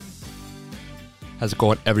How's it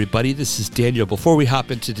going, everybody? This is Daniel. Before we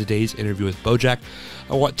hop into today's interview with Bojack,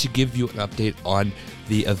 I want to give you an update on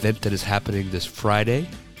the event that is happening this Friday,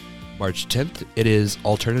 March 10th. It is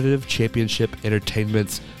Alternative Championship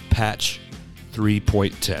Entertainment's Patch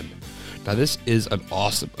 3.10. Now, this is an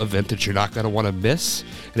awesome event that you're not going to want to miss,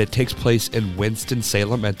 and it takes place in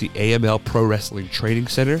Winston-Salem at the AML Pro Wrestling Training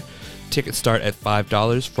Center. Tickets start at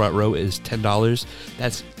 $5. Front row is $10.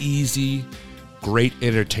 That's easy, great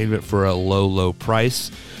entertainment for a low price.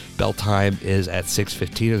 Bell time is at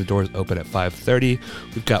 6:15 and the doors open at 5:30.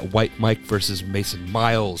 We've got White Mike versus Mason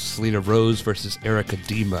Miles, Selena Rose versus Erica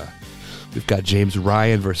Dima. We've got James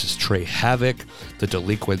Ryan versus Trey Havoc, the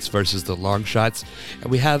Delinquents versus the Longshots, and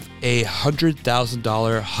we have a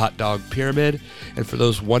 $100,000 hot dog pyramid. And for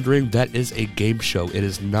those wondering, that is a game show. It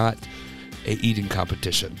is not a eating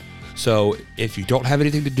competition. So if you don't have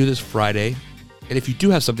anything to do this Friday, and if you do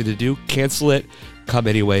have something to do, cancel it, come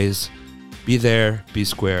anyways. Be there, be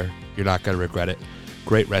square. You're not going to regret it.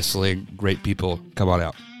 Great wrestling, great people. Come on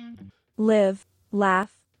out. Live,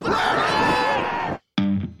 laugh. All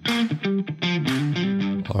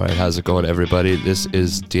right, how's it going, everybody? This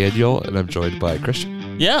is Daniel, and I'm joined by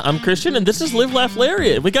Christian. Yeah, I'm Christian, and this is Live, Laugh,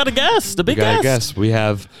 Lariat. We got a guest, a big guest. We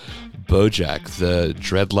have Bojack, the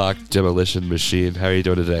dreadlock demolition machine. How are you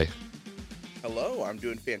doing today? Hello, I'm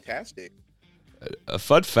doing fantastic. A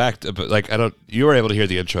fun fact, you were able to hear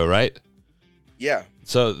the intro, right? Yeah.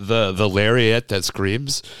 So the lariat that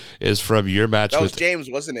screams is from your match that was with James,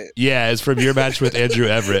 wasn't it? Yeah, it's from your match with Andrew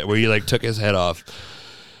Everett, where you took his head off.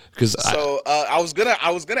 I was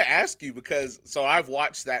gonna ask you because I've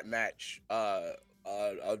watched that match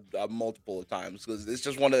multiple times because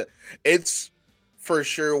it's for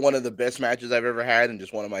sure one of the best matches I've ever had and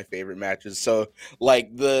just one of my favorite matches. So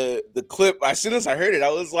the clip, as soon as I heard it,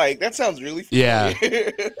 I was like, that sounds really familiar.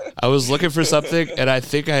 Yeah. I was looking for something, and I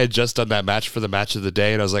think I had just done that match for the match of the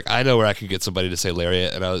day, and I was like, I know where I can get somebody to say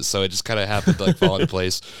lariat, and so it just kind of happened to fall into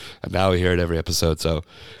place, and now we hear it every episode, so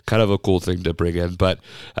kind of a cool thing to bring in. But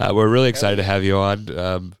we're really excited to have you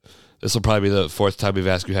on. This will probably be the fourth time we've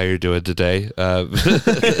asked you how you're doing today.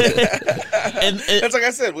 And that's like I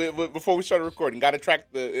said before we started recording. Got to track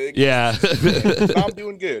the. Yeah. No,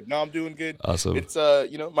 I'm doing good. Awesome. It's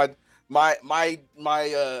my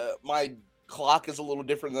clock is a little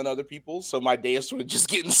different than other people's, so my day is sort of just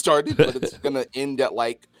getting started, but it's gonna end at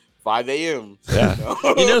 5 a.m. Yeah.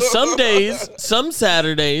 Some days, some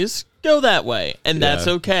Saturdays go that way, and that's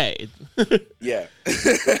okay. Yeah.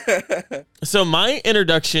 So my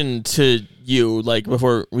introduction to you,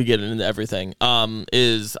 before we get into everything,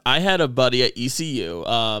 is I had a buddy at ECU,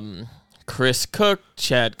 Chris Cook,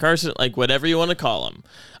 Chad Carson, whatever you want to call him,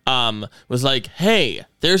 was like, hey,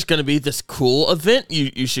 there's going to be this cool event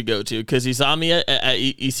you should go to, because he saw me at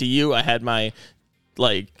ECU. I had my,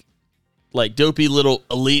 dopey little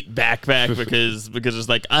elite backpack because it's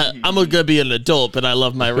I'm gonna be an adult, but I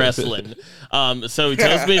love my wrestling. So he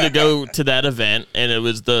tells me to go to that event, and it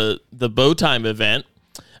was the bow time event.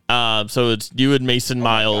 So it's you and Mason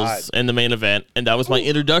Miles in the main event, and that was my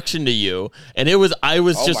introduction to you. And I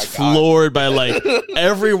was just floored by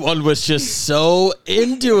everyone was just so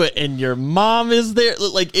into it, and your mom is there.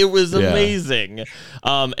 It was amazing.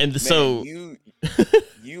 And man, so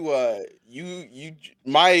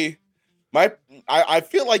I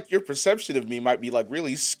feel like your perception of me might be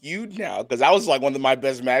really skewed now, because that was one of my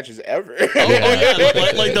best matches ever. Oh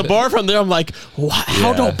yeah, the bar from there. I'm like,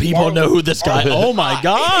 how don't people know who this guy? Oh my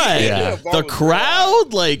god, the crowd!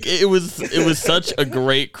 It was such a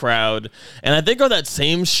great crowd. And I think on that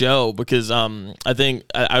same show, because I think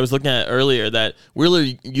I was looking at earlier that Wheeler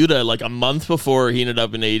Yuta, a month before he ended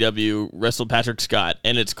up in AEW, wrestled Patrick Scott,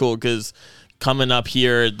 and it's cool because coming up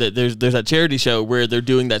here, there's a charity show where they're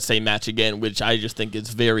doing that same match again, which I just think is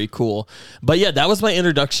very cool. But yeah, that was my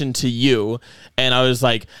introduction to you, and I was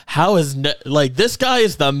like, how is this guy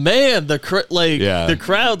is the man, the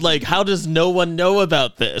crowd, how does no one know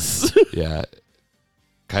about this? Yeah,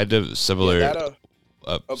 kind of similar. Go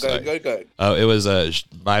ahead. Oh, it was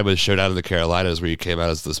mine was Showdown in the Carolinas, where you came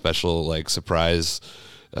out as the special surprise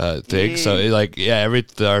thing. So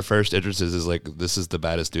our first entrances is this is the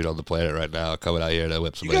baddest dude on the planet right now, coming out here to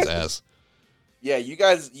whip somebody's ass. Yeah, you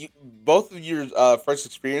guys, both of your first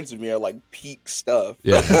experience with me are peak stuff.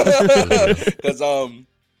 Yeah, because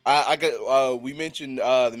I got we mentioned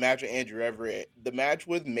the match with Andrew Everett, the match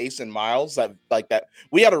with Mason Miles, that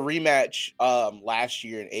we had a rematch last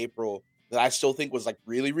year in April that I still think was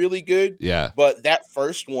really, really good. Yeah, but that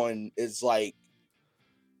first one is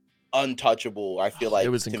untouchable. I feel it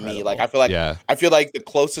was incredible. Me, I feel like the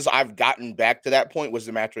closest I've gotten back to that point was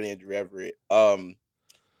the match with Andrew Everett. And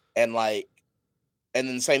and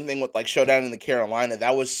then same thing with like Showdown in the Carolina.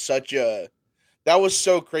 That was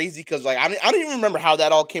so crazy because like I don't even remember how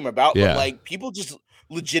that all came about, but like people just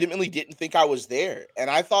legitimately didn't think I was there, and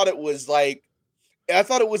I thought it was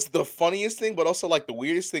the funniest thing, but also like the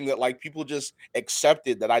weirdest thing that like people just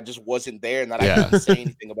accepted that I just wasn't there and that I couldn't say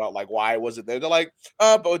anything about like why I wasn't there. They're like,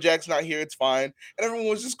 Bojack's not here, it's fine, and everyone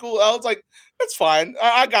was just cool. I was like, that's fine.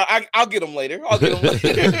 I'll get him later. I'll get him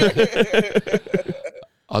later.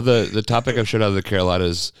 On the topic of Showdown of the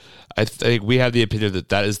Carolinas, I think we have the opinion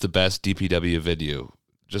that is the best DPW venue.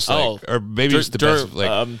 Just like, or maybe it's the best,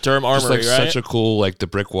 like Durham Armory, just like right? such a cool, like the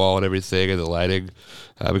brick wall and everything and the lighting.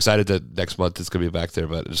 I'm excited that next month it's gonna be back there,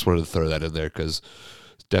 but I just wanted to throw that in there because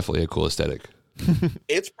it's definitely a cool aesthetic.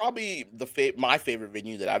 It's probably my favorite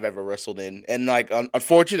venue that I've ever wrestled in, and like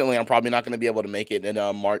unfortunately, I'm probably not going to be able to make it in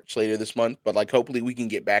March later this month, but like hopefully we can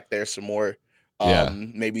get back there some more.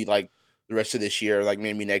 Maybe like the rest of this year, like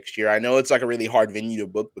maybe next year. I know it's like a really hard venue to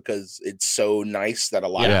book because it's so nice that a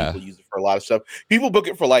lot of people use it for a lot of stuff. People book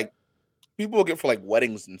it for like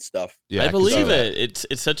weddings and stuff. Yeah, I believe it.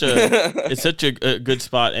 It's such a good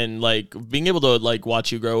spot, and like being able to like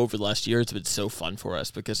watch you grow over the last year, it's been so fun for us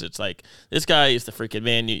because it's like this guy is the freaking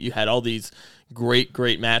man. You had all these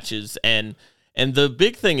great matches, and the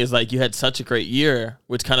big thing is like you had such a great year,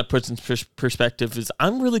 which kind of puts in perspective. Is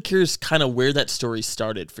I'm really curious, kind of where that story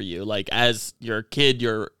started for you. Like as you're a kid,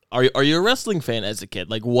 are you a wrestling fan as a kid?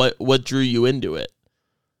 Like what drew you into it?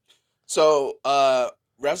 So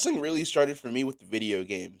wrestling really started for me with the video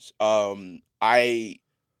games. I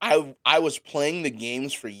was playing the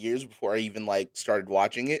games for years before I even like started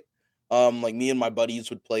watching it. Like me and my buddies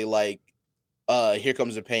would play like Here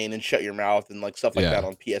Comes the Pain and Shut Your Mouth and like stuff like that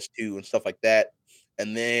on PS2 and stuff like that.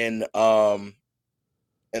 And then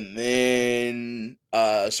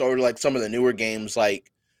sort of like some of the newer games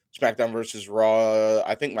like SmackDown versus Raw.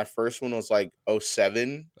 I think my first one was like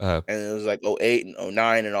 07 and it was like 08 and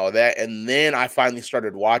 09 and all that. And then I finally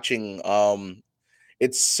started watching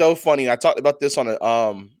it's so funny. I talked about this on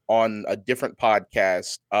a different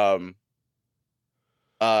podcast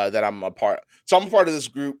that I'm a part. So I'm a part of this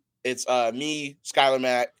group. It's me, Skylar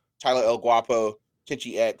Mack, Tyler El Guapo,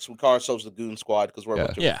 Kenchi X. We call ourselves the Goon Squad because we're a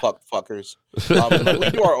bunch of fuckers. And like,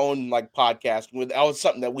 we do our own like podcast. That was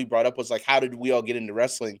something that we brought up was like, how did we all get into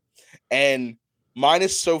wrestling? And mine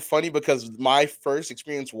is so funny because my first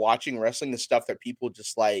experience watching wrestling is stuff that people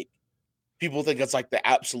think it's like the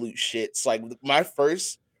absolute shits. Like my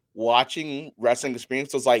first watching wrestling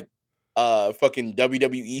experience was like fucking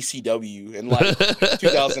WWE CW in like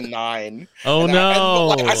 2009. Oh and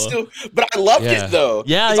no! But I loved it though.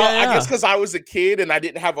 I guess because I was a kid and I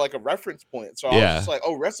didn't have like a reference point, so I was just like,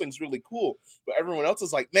 "Oh, wrestling's really cool." But everyone else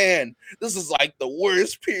is like, "Man, this is like the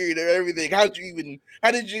worst period of everything. How did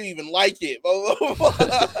you even like it?"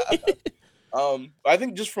 I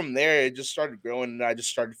think just from there it just started growing, and I just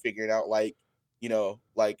started figuring out like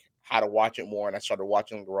how to watch it more, and I started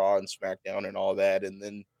watching Raw and SmackDown and all that, and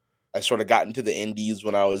then I sort of got into the indies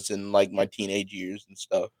when I was in like my teenage years and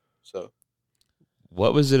stuff. So,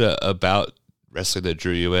 what was it about wrestling that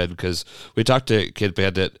drew you in? Because we talked to Kid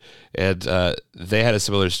Bandit, and they had a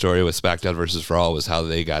similar story with SmackDown versus Raw. Was how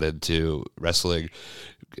they got into wrestling.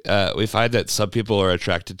 We find that some people are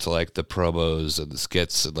attracted to like the promos and the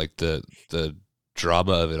skits and like the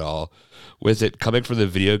drama of it all. With it coming from the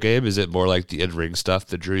video game, is it more like the in-ring stuff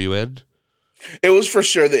that drew you in? It was for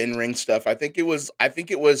sure the in-ring stuff. I think it was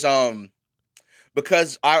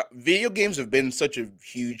because video games have been such a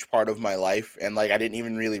huge part of my life, and like I didn't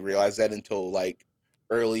even really realize that until like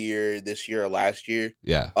earlier this year or last year.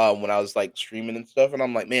 Yeah. When I was like streaming and stuff, and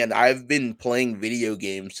I'm like, man, I've been playing video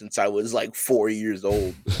games since I was like 4 years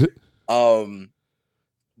old.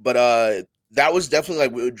 But that was definitely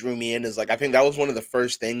like what drew me in. Is like I think that was one of the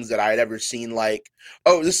first things that I had ever seen. Like,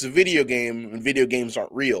 oh, this is a video game, and video games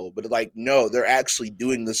aren't real. But like, no, they're actually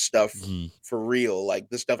doing this stuff for real. Like,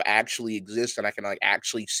 this stuff actually exists, and I can like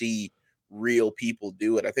actually see real people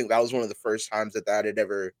do it. I think that was one of the first times that had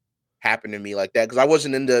ever happened to me like that. Because I'm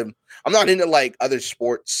not into like other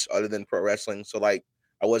sports other than pro wrestling. So like,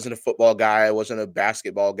 I wasn't a football guy. I wasn't a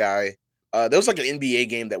basketball guy. There was like an NBA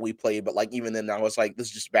game that we played, but like even then I was like, this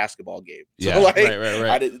is just a basketball game. So like,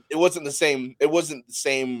 right. It wasn't the same. It wasn't the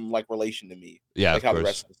same like relation to me. Yeah, like how the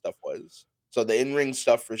rest of the stuff was. So the in-ring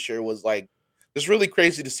stuff for sure was like, it's really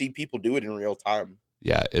crazy to see people do it in real time.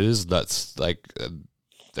 Yeah, it is nuts. Like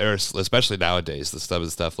there's especially nowadays the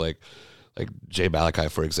stuff like Jay Malachi,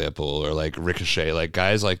 for example, or like Ricochet, like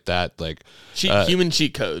guys like that, like human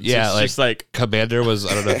cheat codes. Yeah, it's like, just like Commander was.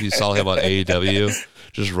 I don't know if you saw him on AEW,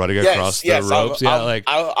 just running across the ropes.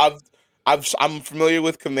 I'm familiar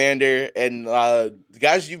with Commander and the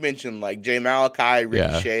guys you mentioned, like Jay Malachi,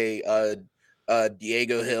 Ricochet,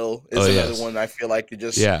 Diego Hill is another one I feel like can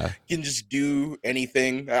just do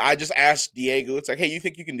anything. I just asked Diego, it's like, hey, you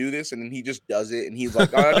think you can do this? And then he just does it, and he's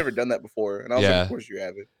like, oh, I've never done that before. And I was like, of course you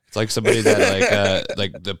haven't. It's like somebody that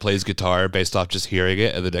that plays guitar based off just hearing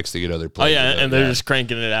it, and the next thing you know, they're playing. Oh yeah, and they're just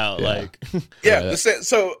cranking it out like.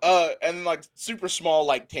 So and like super small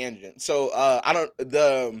like tangent. So I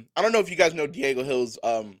don't know if you guys know Diego Hill's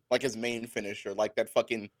like his main finisher, like that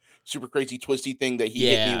fucking super crazy twisty thing that he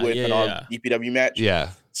hit me with in our EPW match. Yeah.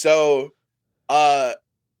 So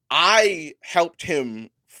I helped him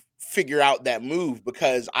figure out that move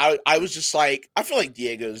because I was just like, I feel like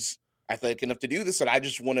Diego's athletic enough to do this, and I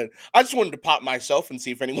just wanted to pop myself and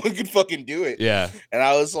see if anyone could fucking do it. Yeah. And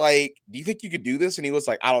I was like, do you think you could do this? And he was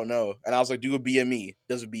like, I don't know. And I was like, do a BME.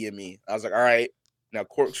 Does a BME. I was like, all right, now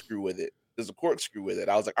corkscrew with it. There's a corkscrew with it.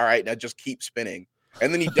 I was like, all right, now just keep spinning.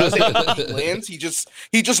 And then he does it, and he lands. He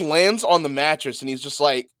just lands on the mattress, and he's just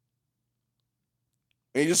like,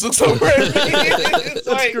 and he just looks over at me. It's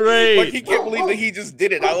That's great. Like he can't believe that he just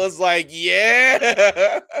did it. I was like,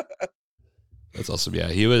 yeah. That's awesome. Yeah,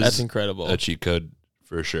 that's incredible. A cheat code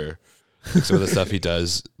for sure. Like some of the stuff he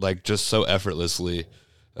does, like just so effortlessly,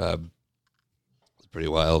 it's pretty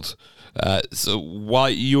wild. So while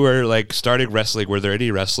you were like starting wrestling, were there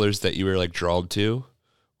any wrestlers that you were like drawn to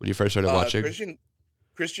when you first started watching?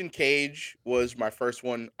 Christian Cage was my first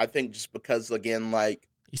one. I think just because again, like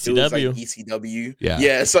ECW. It was like ECW.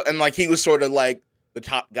 Yeah. So and like he was sort of like the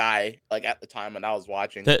top guy like at the time when I was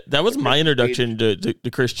watching. That was my introduction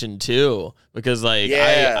to Christian too, because like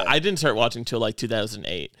I didn't start watching till like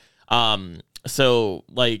 2008. So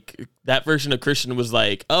like that version of Christian was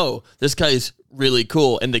like, oh, this guy's really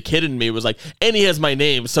cool, and the kid in me was like, and he has my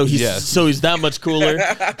name, so he's that much cooler.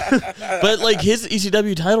 But like his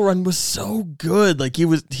ECW title run was so good. Like it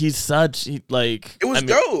was dope.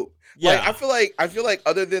 Yeah, like, I feel like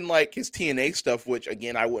other than like his TNA stuff, which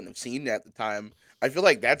again I wouldn't have seen at the time, I feel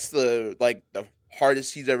like that's the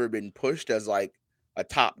hardest he's ever been pushed as like a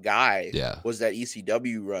top guy. Yeah, was that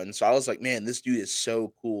ECW run. So I was like, man, this dude is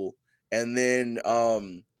so cool. And then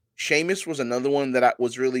Sheamus was another one that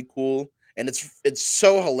was really cool, and it's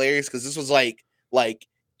so hilarious because this was like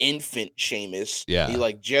infant Sheamus. Yeah, he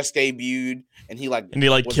like just debuted, and he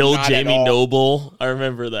killed Jamie Noble. I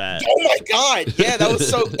remember that. Oh my god, yeah, that was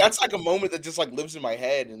so. That's like a moment that just like lives in my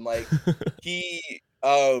head, and like he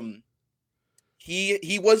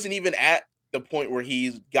wasn't even at the point where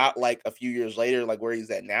he's got like a few years later, like where he's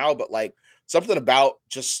at now, but like something about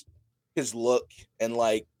just his look and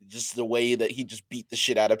like just the way that he just beat the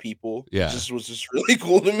shit out of people. Yeah, was just really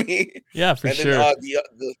cool to me. Yeah, for sure. Then,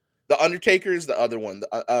 the Undertaker is the other one.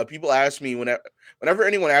 People ask me whenever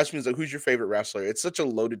anyone asks me, is like, who's your favorite wrestler? It's such a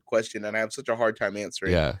loaded question, and I have such a hard time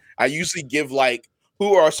answering. Yeah, I usually give like,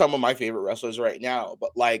 who are some of my favorite wrestlers right now?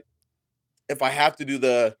 But like, if I have to do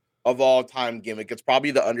the of all time gimmick, it's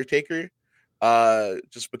probably the Undertaker.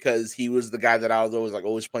 Just because he was the guy that I was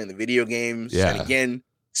always playing the video games. Yeah. And again,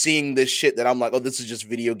 seeing this shit that I'm like, oh, this is just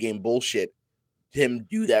video game bullshit. Him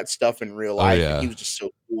do that stuff in real life. He was just so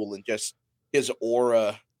cool, and just his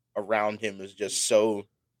aura around him is just so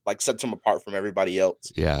like sets him apart from everybody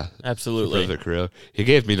else. Yeah, absolutely. Perfect career. He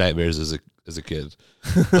gave me nightmares as a kid.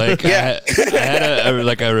 Like I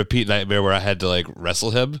had a repeat nightmare where I had to like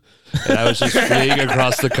wrestle him, and I was just fleeing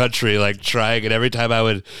across the country like trying, and every time I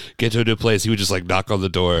would get to a new place, he would just like knock on the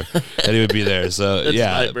door and he would be there. So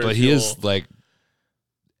yeah, but he is like,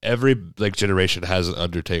 every like generation has an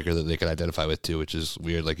Undertaker that they can identify with too, which is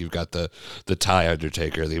weird. Like you've got the Thai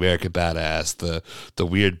Undertaker, the American Badass, the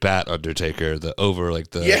weird Bat Undertaker,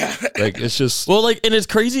 like it's just and it's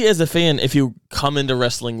crazy as a fan if you come into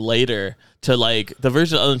wrestling later to like the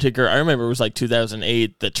version of Undertaker I remember was like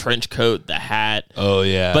 2008, the trench coat, the hat. Oh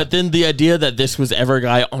yeah. But then the idea that this was ever a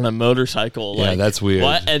guy on a motorcycle, like, that's weird.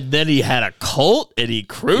 What? And then he had a cult and he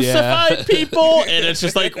crucified people, and it's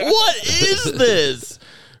just like, what is this?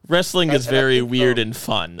 Wrestling is very weird and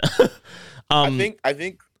fun. I think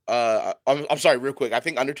I'm sorry, real quick. I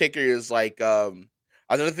think Undertaker is like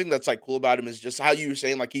another thing that's like cool about him is just how you were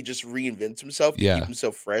saying, like he just reinvents himself to keep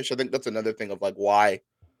himself fresh. I think that's another thing of like why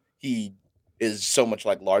he is so much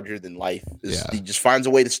like larger than life. He just finds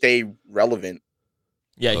a way to stay relevant.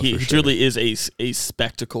 Yeah, he truly is a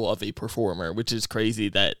spectacle of a performer, which is crazy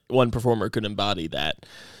that one performer could embody that.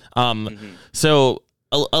 So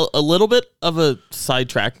a little bit of a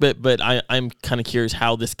sidetrack bit, but I'm kind of curious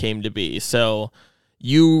how this came to be. So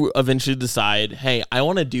you eventually decide, hey, I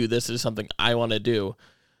want to do this. This is something I want to do.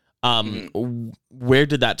 Where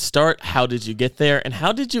did that start? How did you get there? And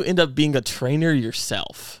how did you end up being a trainer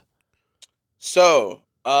yourself? So,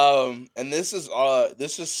 and this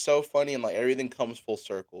is so funny and like everything comes full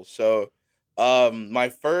circle. So,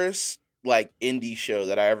 my first like indie show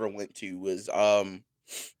that I ever went to was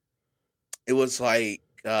it was like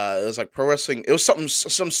pro wrestling. It was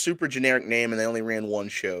some super generic name, and they only ran one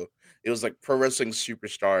show. It was like Pro Wrestling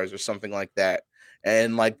Superstars or something like that.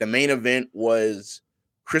 And like the main event was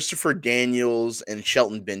Christopher Daniels and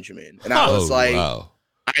Shelton Benjamin. And I was like, wow.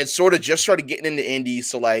 I had sort of just started getting into indies,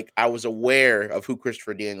 so like I was aware of who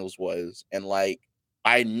Christopher Daniels was, and like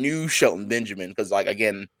I knew Shelton Benjamin because like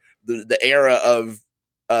again the era of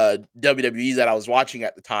WWE that I was watching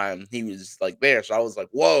at the time, he was like there, so I was like,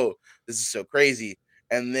 whoa, this is so crazy.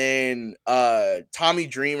 And then Tommy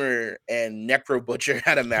Dreamer and Necro Butcher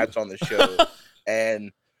had a match on the show, and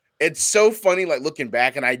it's so funny like looking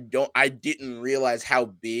back, and I didn't realize how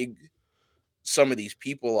big some of these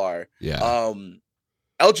people are. Yeah.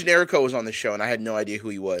 El Generico was on the show, and I had no idea who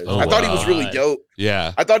he was. Oh, I thought he was wow. really dope.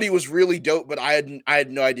 Yeah. I thought he was really dope, but I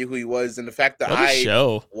had no idea who he was. And the fact that What a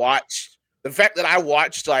show. the fact that I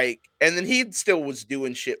watched like, and then he still was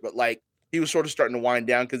doing shit, but like he was sort of starting to wind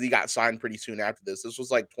down because he got signed pretty soon after this. This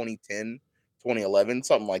was like 2010, 2011,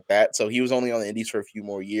 something like that. So he was only on the Indies for a few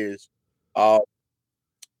more years.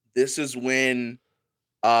 This is when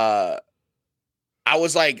uh I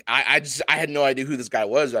was like, I had no idea who this guy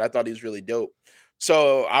was, but I thought he was really dope.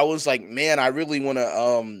 So I was like, man, I really want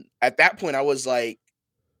to. At that point, I was like,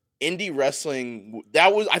 indie wrestling.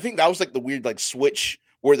 I think that was like the weird like switch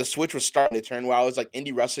where the switch was starting to turn. Where I was like,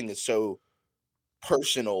 indie wrestling is so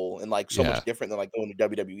personal and like so Yeah. much different than like going to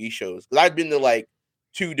WWE shows. Because I'd been to like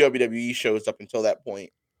 2 WWE shows up until that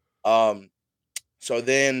point. So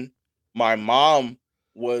then my mom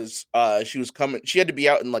was she was coming, she had to be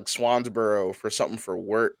out in like Swansboro for something for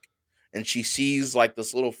work, and she sees like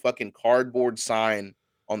this little fucking cardboard sign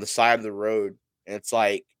on the side of the road, and it's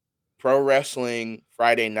like pro wrestling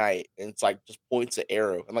Friday night, and it's like just points an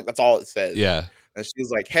arrow, and like that's all it says. Yeah. And she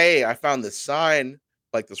was like, hey, I found this sign,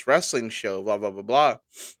 like this wrestling show, blah blah blah blah.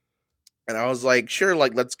 And I was like, sure,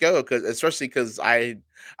 like let's go, because especially because I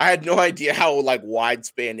had no idea how like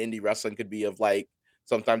widespan indie wrestling could be. Of like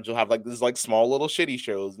sometimes you'll have like these like small little shitty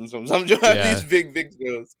shows, and sometimes you'll have Yeah. these big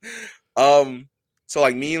shows. Um, so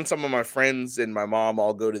like me and some of my friends and my mom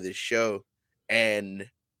all go to this show, and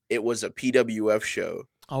it was a PWF show,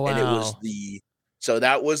 Oh, wow. and it was so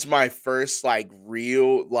that was my first like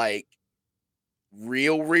real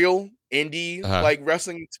indie like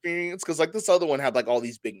wrestling experience, because like this other one had like all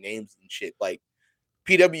these big names and shit. Like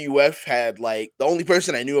PWF had like the only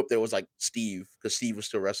person I knew up there was like Steve, because Steve was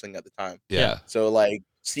still wrestling at the time. Yeah. So like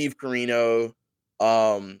Steve Carino,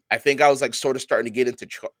 I think I was like sort of starting to get into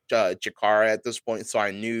Chikara at this point, so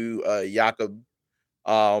I knew Jakob,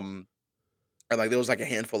 and like there was like a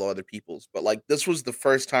handful of other people's, but like this was the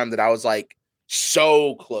first time that I was like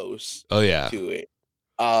so close Oh yeah. to it.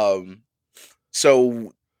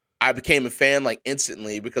 So I became a fan like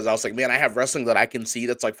instantly, because I was like, man, I have wrestling that I can see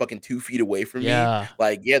that's like fucking 2 feet away from me.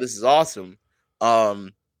 Like, yeah, this is awesome.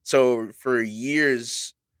 So for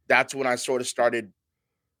years, that's when I sort of started.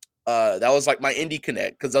 That was like my indie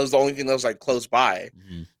connect, because that was the only thing that was like close by.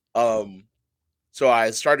 Mm-hmm. So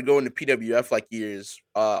I started going to PWF like years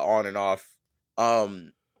on and off.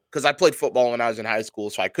 Because I played football when I was in high school,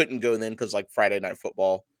 so I couldn't go then because like Friday night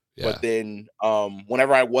football. Yeah. But then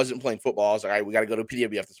whenever I wasn't playing football, I was like, all right, we got to go to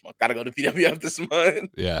PWF this month. Got to go to PWF this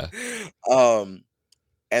month. Yeah.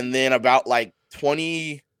 And then about like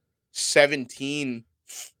 2017,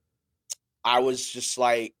 I was just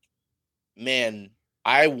like, man,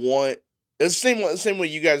 I want the same way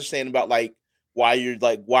you guys are saying about like why you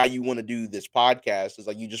want to do this podcast is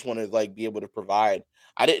like you just want to like be able to provide.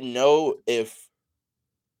 I didn't know if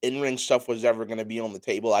in-ring stuff was ever going to be on the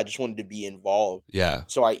table. I just wanted to be involved. Yeah.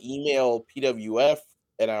 So I emailed PWF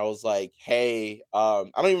and I was like, hey, I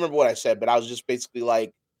don't even remember what I said, but I was just basically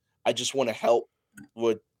like, I just want to help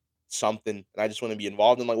with something, and I just want to be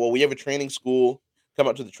involved. And like, well, we have a training school. Come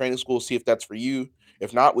out to the training school, see if that's for you.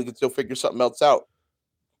 If not, we can still figure something else out.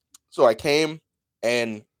 So I came,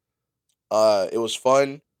 and it was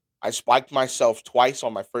fun. I spiked myself twice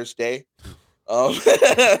on my first day.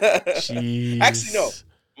 Actually, no.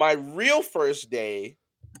 My real first day,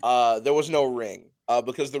 there was no ring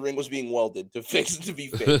because the ring was being welded to be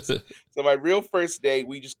fixed. So my real first day,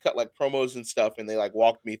 we just cut like promos and stuff, and they like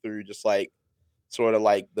walked me through just like sort of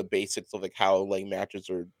like the basics of like how like matches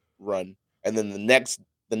are run. And then the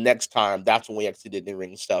next time, that's when we actually did the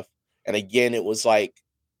ring stuff. And again, it was like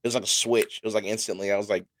a switch. It was like instantly, I was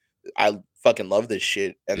like, I fucking love this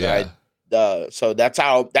shit. And so that's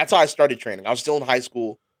how I started training. I was still in high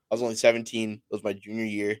school. I was only 17. It was my junior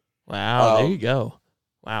year. Wow, there you go.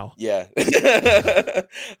 Wow. Yeah.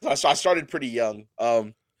 So I started pretty young.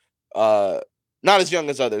 Not as young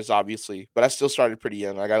as others, obviously, but I still started pretty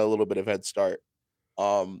young. I got a little bit of head start.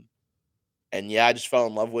 Um, and yeah, I just fell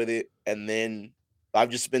in love with it. And then I've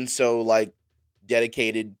just been so like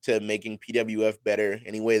dedicated to making PWF better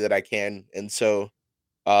any way that I can. And so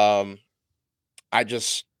um I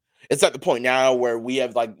just it's at the point now where we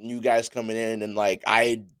have like new guys coming in and like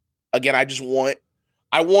I just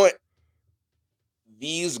I want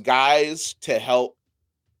these guys to help.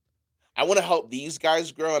 I want to help these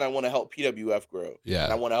guys grow, and I want to help PWF grow, and I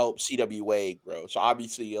Yeah. want to help CWA grow. So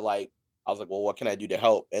obviously, like I was like, well, what can I do to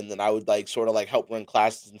help? And then I would like sort of like help run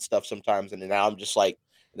classes and stuff sometimes. And then now I'm just like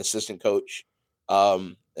an assistant coach.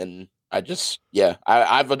 And I just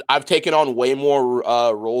I've taken on way more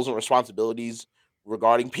roles and responsibilities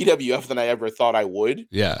regarding PWF than I ever thought I would.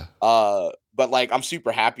 Yeah. But like I'm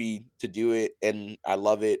super happy to do it, and I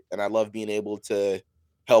love it, and I love being able to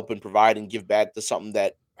help and provide and give back to something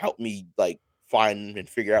that helped me like find and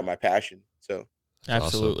figure out my passion. So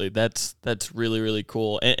Absolutely. That's really, really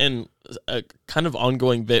cool. And a kind of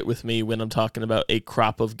ongoing bit with me when I'm talking about a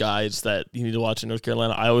crop of guys that you need to watch in North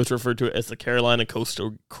Carolina, I always refer to it as the Carolina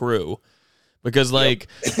Coastal Crew. Because like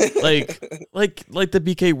like the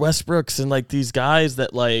BK Westbrooks and like these guys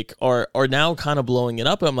that like are now kind of blowing it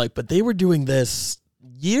up. I'm like, but they were doing this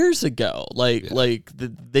years ago.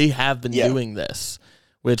 They have been doing this,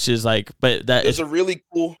 which is like, but that there's is a really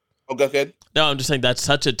cool. Oh, go ahead. no, I'm just saying that's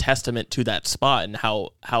such a testament to that spot and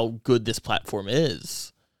how good this platform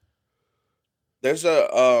is. There's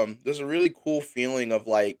a really cool feeling of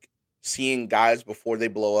like seeing guys before they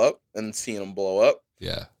blow up and seeing them blow up.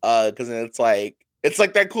 Yeah. Because then it's like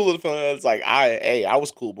that cool little feeling. It's like I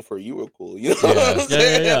was cool before you were cool. You know what I'm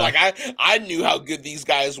saying? Yeah. Like I knew how good these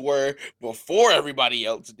guys were before everybody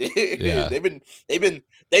else did. Yeah.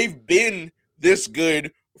 they've been this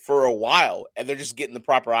good for a while, and they're just getting the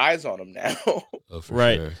proper eyes on them now. Oh, for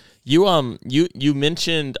Right. sure. You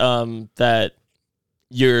mentioned that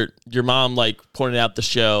your mom like pointed out the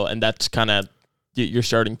show, and that's kind of your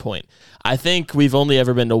starting point. I think we've only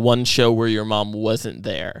ever been to one show where your mom wasn't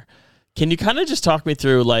there. Can you kind of just talk me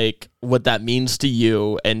through like what that means to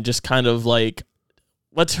you, and just kind of like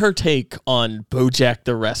what's her take on Bojack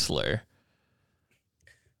the Wrestler?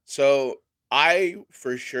 So I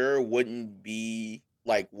for sure wouldn't be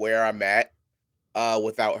like where I'm at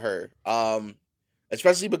without her.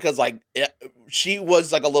 Especially because like she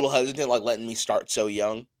was like a little hesitant like letting me start so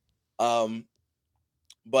young. Um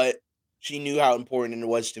but she knew how important it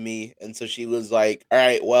was to me, and so she was like, all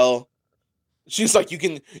right, well, she's like, you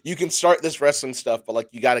can start this wrestling stuff, but like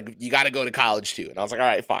you gotta go to college too. And I was like, all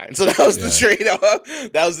right, fine. So that was the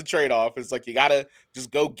trade-off. That was the trade-off. It's like you gotta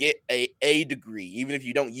just go get a degree, even if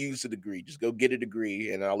you don't use the degree, just go get a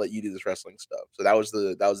degree, and I'll let you do this wrestling stuff. So that was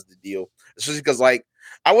the deal. Especially because like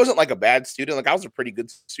I wasn't like a bad student, like I was a pretty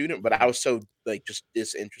good student, but I was so like just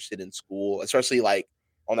disinterested in school, especially like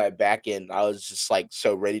on that back end. I was just like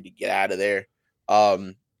so ready to get out of there.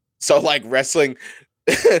 So like wrestling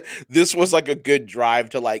this was like a good drive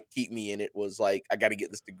to like keep me in it. Was like I got to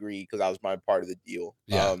get this degree because that was my part of the deal.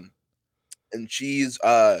 Yeah. And she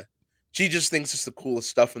just thinks it's the coolest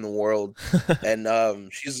stuff in the world. And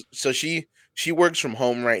she works from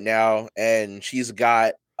home right now, and she's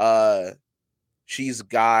got like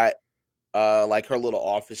her little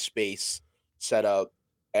office space set up,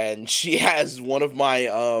 and she has one of my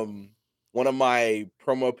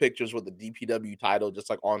promo pictures with the DPW title just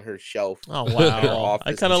like on her shelf. Oh in her wow,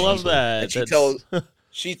 office. I kind of love that. And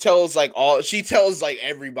she tells like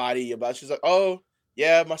everybody about. She's like, oh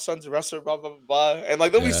yeah, my son's a wrestler, blah blah blah, blah. And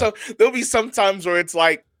like there'll be some times where it's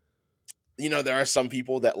like, you know, there are some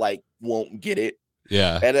people that like won't get it.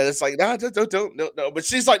 Yeah. And then it's like, no. But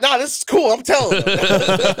she's like, nah, this is cool. I'm telling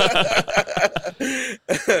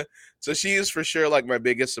them. So she is for sure like my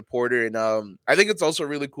biggest supporter. And I think it's also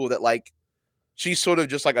really cool that like she sort of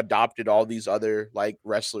just like adopted all these other like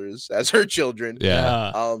wrestlers as her children.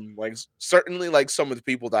 Yeah. Like certainly like some of the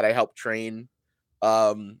people that I helped train.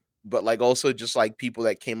 But like also just like people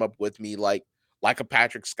that came up with me, like a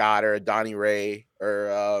Patrick Scott or a Donnie Ray,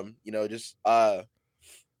 or you know, just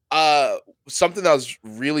something that was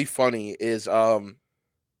really funny is the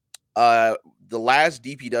last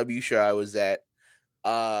DPW show I was at,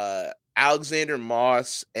 Alexander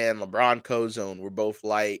Moss and LeBron Cozone were both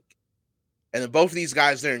like, and then both of these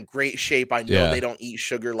guys, they're in great shape. I know they don't eat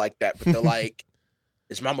sugar like that, but they're like,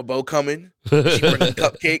 is Mama Bo coming? Is she bringing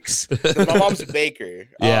cupcakes? 'Cause my mom's a baker.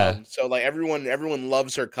 Yeah. So like everyone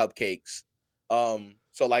loves her cupcakes.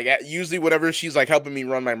 So like usually whenever she's like helping me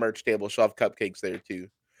run my merch table, she'll have cupcakes there too.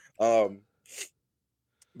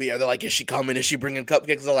 But yeah, they're like, is she coming? Is she bringing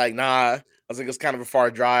cupcakes? I'm like, nah. I was like, it's kind of a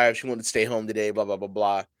far drive. She wanted to stay home today. Blah blah blah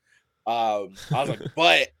blah. I was like,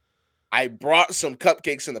 but I brought some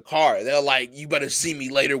cupcakes in the car. They're like, you better see me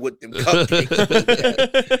later with them cupcakes.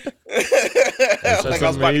 That's I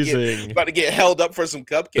was amazing. about to get held up for some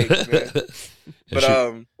cupcakes,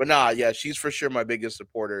 man. But nah, yeah, she's for sure my biggest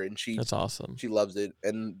supporter, and that's awesome. She loves it,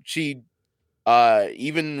 and she,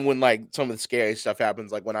 even when like some of the scary stuff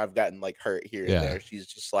happens, like when I've gotten like hurt here and there, she's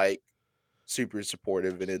just like super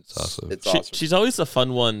supportive, and it's awesome. It's awesome. She's always a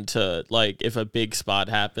fun one to like. If a big spot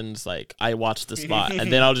happens, like I watch the spot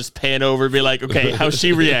and then I'll just pan over and be like, okay, how's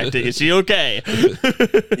she reacting? Is she okay?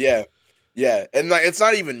 yeah, and like it's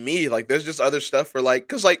not even me. Like there's just other stuff for like,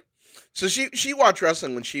 cause like, so she watched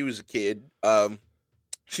wrestling when she was a kid.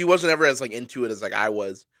 She wasn't ever as like into it as like I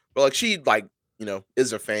was, but like she like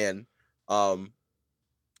is a fan.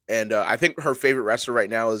 And I think her favorite wrestler right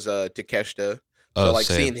now is Takeshita. So like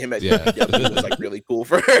seeing him at DPW was like really cool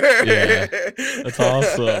for her. Yeah, that's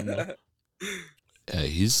awesome. Yeah,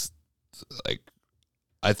 he's like,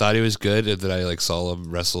 I thought he was good, and then I like saw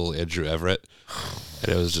him wrestle Andrew Everett,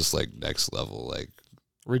 and it was just like next level, like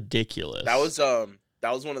ridiculous. That was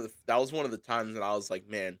one of the times that I was like,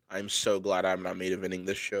 man, I'm so glad I'm not main eventing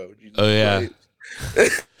this show. Jesus Christ.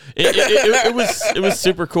 It was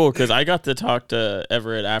super cool because I got to talk to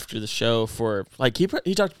Everett after the show for like he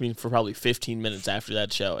talked to me for probably 15 minutes after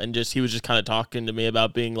that show, and he was just kind of talking to me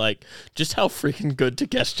about being like just how freaking good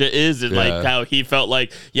Takeshita is, and like how he felt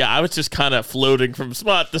like I was just kind of floating from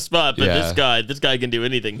spot to spot, but this guy can do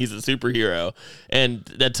anything. He's a superhero, and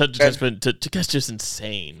that's such a testament to Takeshita's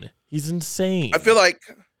insane. He's insane. I feel like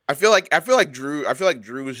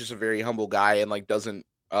Drew is just a very humble guy and like doesn't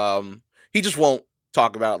he just won't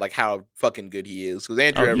talk about like how fucking good he is, because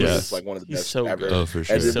Andrew Everett is like one of the best ever. Good. Oh, for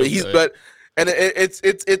sure. And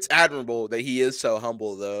it's admirable that he is so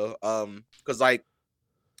humble though. Because like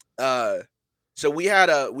so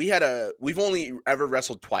we've only ever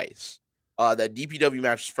wrestled twice. That DPW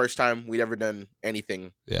match was the first time we'd ever done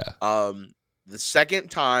anything. Yeah. The second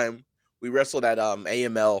time we wrestled at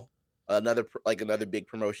AML, another big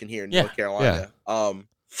promotion here in North Carolina.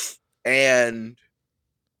 And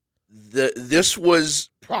this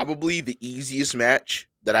was probably the easiest match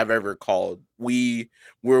that I've ever called. We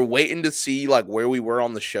were waiting to see like where we were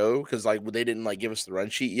on the show, because like they didn't like give us the run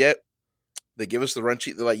sheet yet. They give us the run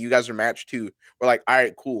sheet. They're like, you guys are matched too. We're like, all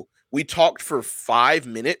right, cool. We talked for 5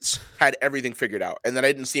 minutes, had everything figured out, and then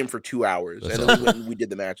I didn't see him for 2 hours. And then we did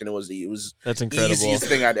the match, and it was that's incredible. Easiest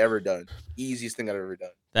thing I'd ever done. Easiest thing I've ever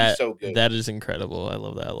done. That's so good. That is incredible. I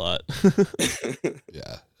love that a lot.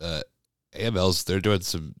 Yeah. AML's, they're doing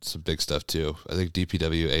some big stuff too. I think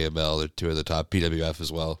DPW, AML, they're two of the top. PWF as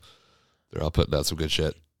well. They're all putting out some good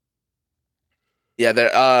shit. Yeah,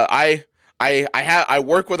 I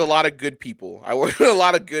work with a lot of good people. I work with a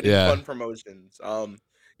lot of good and fun promotions. I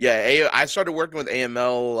started working with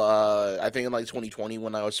AML I think in like 2020,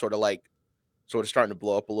 when I was sort of starting to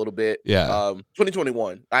blow up a little bit.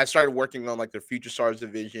 2021. I started working on like their Future Stars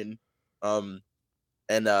division.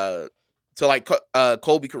 So like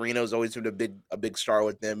Colby Carino has always been a big star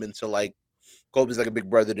with them, and so like Colby's like a big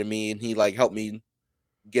brother to me, and he like helped me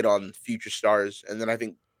get on Future Stars. And then I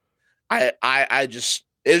think it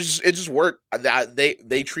just worked.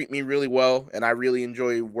 They treat me really well, and I really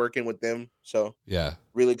enjoy working with them. So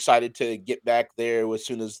really excited to get back there as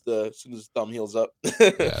soon as the thumb heals up.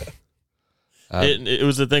 It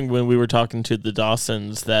was the thing when we were talking to the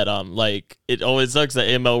Dawsons that like it always sucks that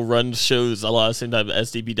AML runs shows a lot of the same time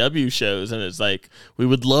as SDPW shows, and it's like we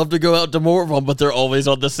would love to go out to more of them, but they're always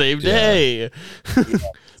on the same day.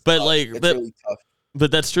 But really tough. But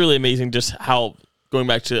that's truly amazing, just how, going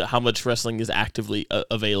back to how much wrestling is actively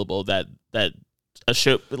available, that a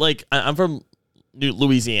show like I'm from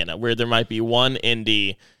Louisiana, where there might be one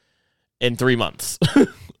indie in 3 months.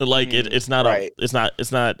 Like it's not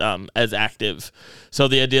as active. So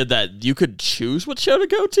the idea that you could choose what show to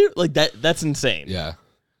go to, like that's insane. Yeah,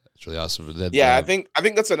 it's really awesome. Then, I think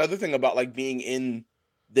that's another thing about like being in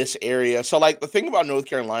this area. So like the thing about North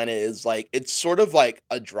Carolina is like it's sort of like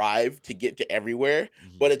a drive to get to everywhere,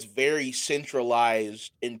 but it's very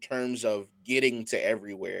centralized in terms of getting to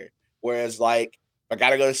everywhere. Whereas like if I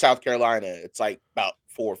gotta go to South Carolina, it's like about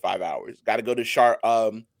 4 or 5 hours. Got to go to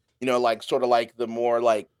like sort of like the more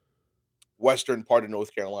like western part of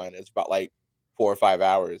North Carolina, it's about like 4 or 5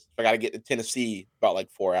 hours. If I got to get to Tennessee, about like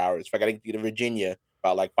 4 hours. If I got to get to Virginia,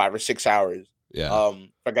 about like 5 or 6 hours. If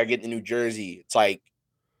I got to get to New Jersey, it's like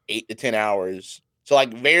 8 to 10 hours. So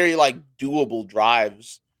like very like doable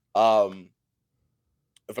drives.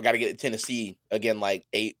 if I got to get to Tennessee again, like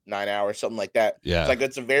 8-9 hours, something like that. Yeah. It's like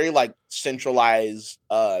it's a very like centralized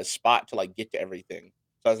spot to like get to everything.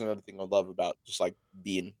 So that's another thing I love about just like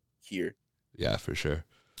being here. Yeah, for sure.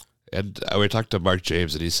 And we talked to Mark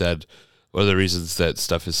James, and he said one of the reasons that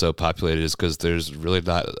stuff is so populated is because there's really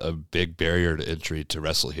not a big barrier to entry to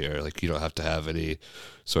wrestle here. Like, you don't have to have any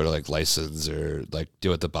sort of like license or like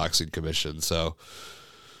deal with the boxing commission. So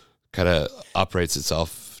kind of operates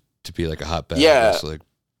itself to be like a hotbed. Yeah. Wrestling.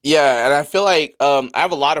 Yeah, and I feel like I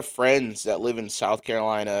have a lot of friends that live in South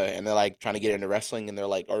Carolina, and they're like trying to get into wrestling, and they're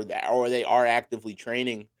like, or they are actively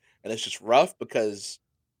training, and it's just rough because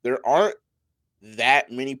there aren't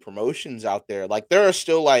that many promotions out there. Like there are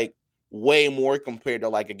still like way more compared to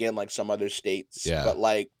like again like some other states. Yeah. But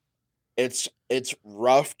like it's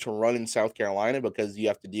rough to run in South Carolina because you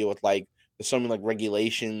have to deal with like there's so many like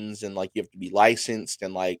regulations and like you have to be licensed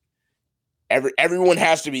and like everyone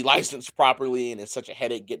has to be licensed properly, and it's such a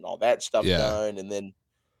headache getting all that stuff done. And then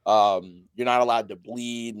you're not allowed to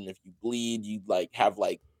bleed, and if you bleed, you like have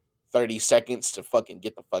like 30 seconds to fucking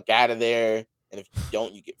get the fuck out of there. And if you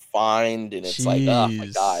don't, you get fined, and it's like, oh my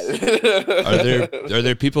god. Are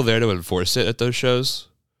there people there to enforce it at those shows?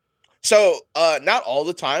 So, not all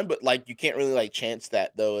the time, but like you can't really like chance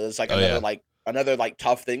that though. It's like another like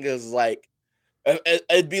tough thing is like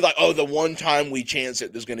it'd be like, oh, the one time we chance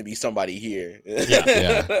it, there's going to be somebody here.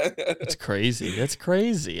 Yeah. It's crazy. That's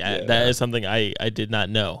crazy. Yeah. That is something I did not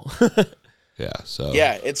know. Yeah. So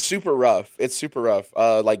yeah, it's super rough.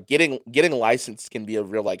 Like getting licensed can be a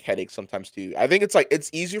real like headache sometimes too. I think it's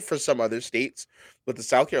easier for some other states, but the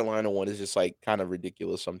South Carolina one is just like kind of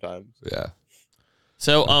ridiculous sometimes. Yeah.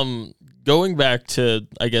 So going back to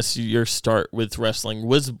I guess your start with wrestling,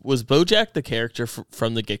 was Bojack the character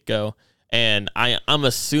from the get-go? And I'm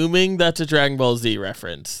assuming that's a Dragon Ball Z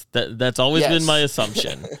reference. That's always been my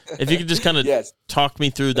assumption. If you could just kind of talk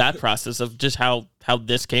me through that process of just how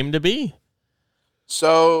this came to be.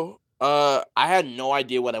 So, I had no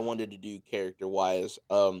idea what I wanted to do character-wise,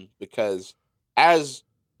 because as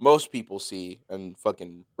most people see, and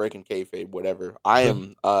fucking breaking kayfabe, whatever, I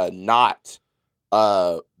am not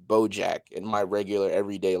Bojack in my regular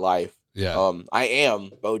everyday life. Yeah. I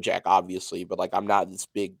am Bojack, obviously, but like I'm not this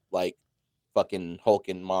big like fucking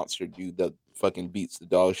hulking monster dude that fucking beats the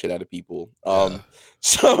dog shit out of people.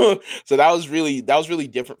 So that was really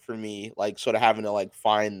different for me, like sort of having to like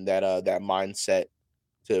find that mindset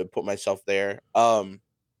to put myself there. I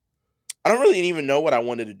don't really even know what I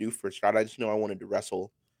wanted to do for a start. I just know I wanted to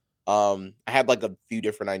wrestle. I had like a few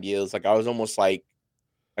different ideas. Like I almost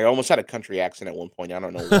had a country accent at one point. I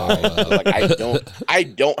don't know why. Like I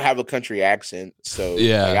don't have a country accent, so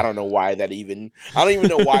like, I don't know why that even. I don't even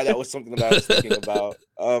know why that was something that I was thinking about.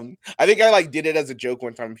 I think I like did it as a joke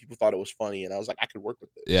one time, and people thought it was funny, and I was like, I could work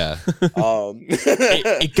with it. Yeah.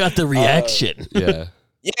 It got the reaction. Yeah.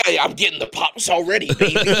 Yeah, I'm getting the pops already,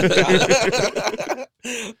 baby.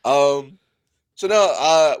 So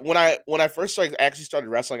no, when I first actually started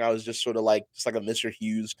wrestling, I was just sort of like a Mr.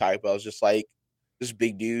 Hughes type. I was just like this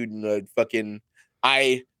big dude, and fucking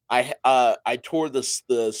I tore the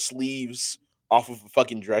sleeves off of a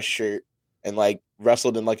fucking dress shirt and like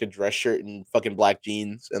wrestled in like a dress shirt and fucking black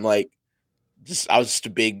jeans, and like I was just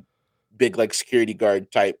a big like security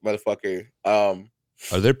guard type motherfucker. Are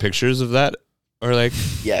there pictures of that? Or like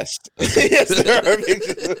yes, yes, there are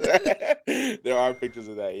pictures of that. There are pictures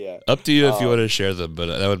of that. Yeah, up to you if you want to share them, but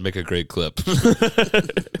that would make a great clip.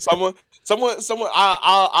 someone,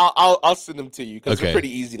 I'll send them to you because they're pretty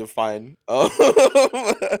easy to find. But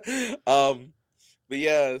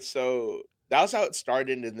yeah, so that was how it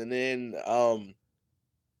started, and then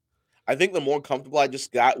I think the more comfortable I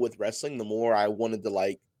just got with wrestling, the more I wanted to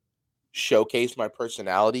like showcase my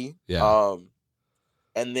personality. Yeah.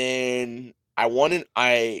 And then I was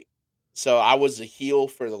a heel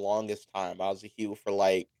for the longest time. I was a heel for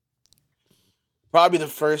like probably the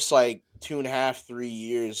first like 2.5, 3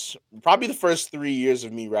 years. Probably the first 3 years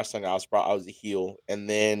of me wrestling, I was a heel. And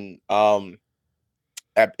then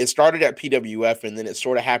it started at PWF, and then it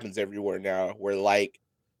sort of happens everywhere now where like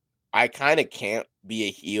I kind of can't be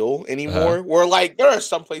a heel anymore. Where like there are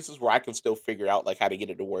some places where I can still figure out like how to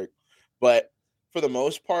get it to work. But for the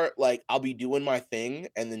most part, like I'll be doing my thing,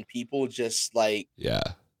 and then people just like,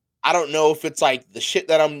 I don't know if it's like the shit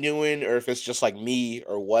that I'm doing or if it's just like me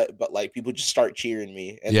or what, but like people just start cheering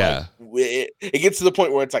me, and like, it gets to the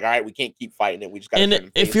point where it's like, all right, we can't keep fighting it. We just got.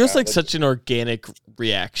 And it feels like such an organic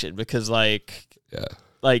reaction because like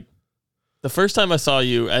the first time I saw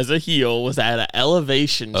you as a heel was at an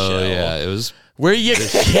Elevation show. Oh yeah, it was where you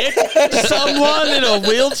kick someone in a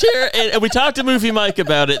wheelchair, and we talked to Movie Mike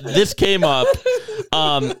about it. This came up,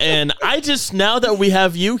 and I just, now that we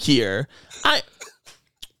have you here,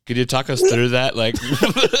 Can you talk us through that? Like,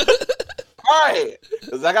 all right,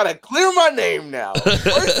 because I gotta clear my name now.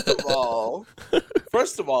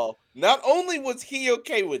 First of all, not only was he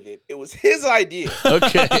okay with it, it was his idea.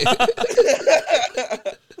 okay.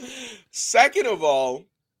 Second of all,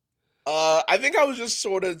 I think I was just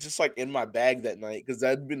sort of just like in my bag that night because that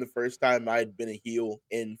had been the first time I had been a heel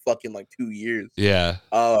in fucking like 2 years. Yeah.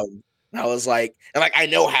 I was like, and like I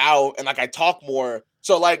know how, and like I talk more.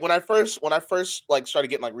 So like when I first like started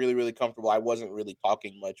getting like really, really comfortable, I wasn't really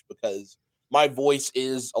talking much because my voice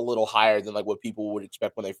is a little higher than like what people would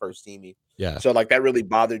expect when they first see me. Yeah. So like that really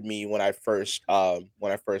bothered me when I first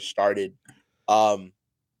started.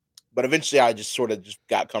 But eventually I just sort of just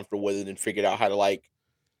got comfortable with it and figured out how to like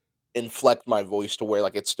inflect my voice to where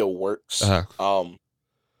like it still works. Uh-huh.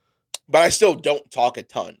 But I still don't talk a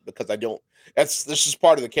ton because I don't. This is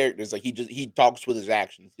part of the character. Is like he talks with his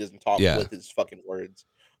actions. He doesn't talk with his fucking words.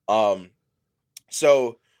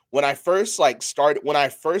 So when I first started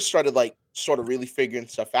like sort of really figuring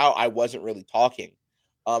stuff out, I wasn't really talking.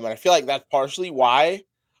 And I feel like that's partially why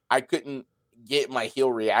I couldn't get my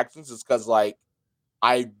heel reactions. Is because like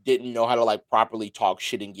I didn't know how to like properly talk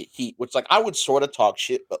shit and get heat, which like I would sort of talk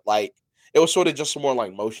shit, but like it was sort of just some more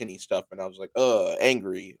like motiony stuff, and I was like,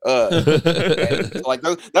 angry, and, like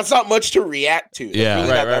that's not much to react to. Yeah,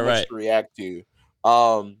 really not much to react to.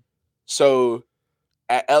 So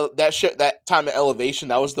at that time at Elevation,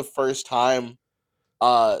 that was the first time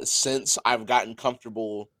since I've gotten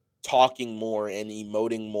comfortable talking more and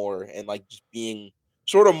emoting more and like just being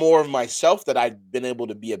sort of more of myself that I'd been able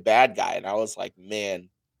to be a bad guy. And I was like, man,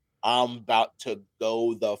 I'm about to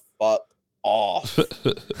go the fuck off.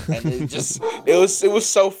 And it was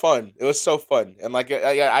so fun. It was so fun. And like,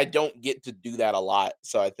 I don't get to do that a lot.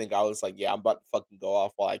 So I think I was like, yeah, I'm about to fucking go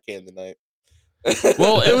off while I can tonight.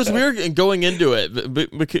 Well, it was weird going into it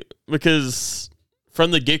because from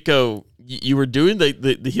the get-go, you were doing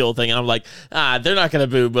the heel thing, and I'm like, they're not gonna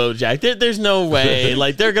boo Bojack. There's no way.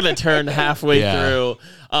 Like they're gonna turn halfway through.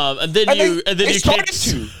 And then you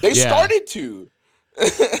started to.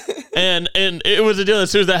 and it was a deal. As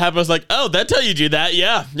soon as that happened, I was like, oh, that's how you do that.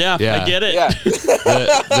 Yeah, I get it. Yeah.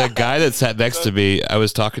 the guy that sat next to me, I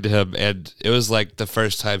was talking to him, and it was like the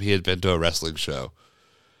first time he had been to a wrestling show.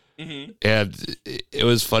 Mm-hmm. And it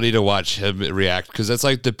was funny to watch him react because that's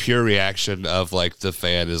like the pure reaction of like the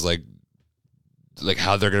fan is like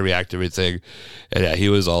how they're gonna react to everything, and yeah, he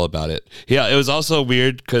was all about it. Yeah, it was also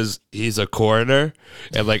weird because he's a coroner,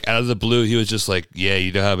 and like out of the blue, he was just like, "Yeah,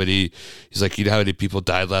 you know how many?" He's like, "You know how many people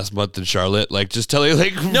died last month in Charlotte?" Like, just telling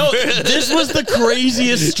like, no, this was the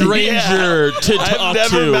craziest stranger to talk to. I've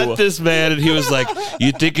never met this man, and he was like,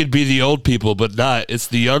 "You'd think it'd be the old people, but not. It's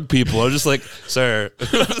the young people." I'm just like, "Sir,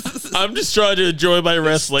 I'm just trying to enjoy my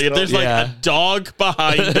wrestling. If there's like a dog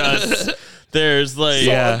behind us." There's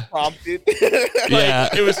like, prompted.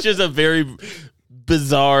 It was just a very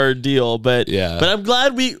bizarre deal, but I'm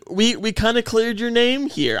glad we kind of cleared your name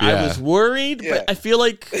here. I was worried, but I feel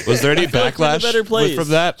like was there any backlash from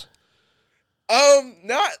that?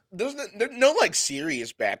 There's no like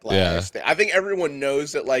serious backlash. I think everyone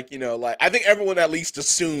knows that, like, you know, like I think everyone at least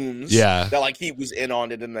assumes that like he was in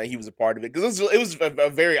on it and that he was a part of it because it was a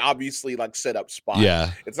very obviously like set up spot.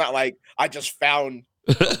 Yeah, it's not like I just found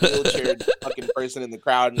a wheelchair fucking person in the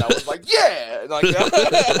crowd and I was like, yeah, like,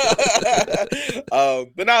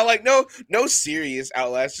 but not like no serious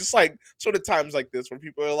outlast. Just like sort of times like this where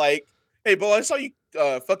people are like, hey, Bo, I saw you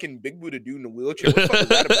fucking big booty dude in a wheelchair. What the fuck is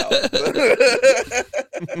that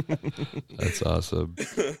about? That's awesome.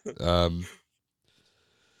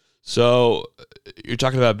 So you're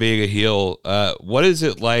talking about being a heel. What is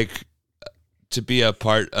it like to be a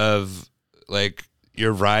part of like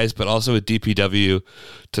your rise, but also with DPW,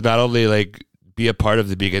 to not only like be a part of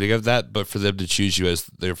the beginning of that, but for them to choose you as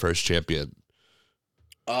their first champion?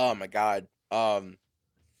 Oh my God.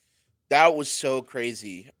 That was so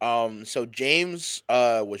crazy. So James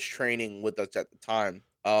was training with us at the time.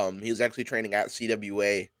 He was actually training at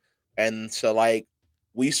CWA. And so like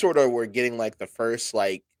we sort of were getting like the first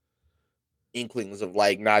like inklings of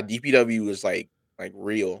like, nah, DPW was like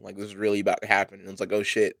real. Like this is really about to happen. And it's like, oh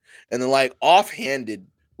shit. And then like offhanded,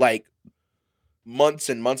 like months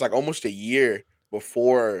and months, like almost a year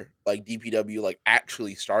before like DPW like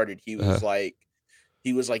actually started, he was like,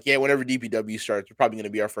 yeah, whenever DPW starts, we're probably going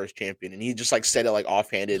to be our first champion. And he just like said it like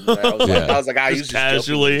offhanded. And I was like, he was just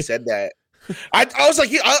casually he said that. I was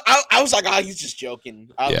like, I was like, he's just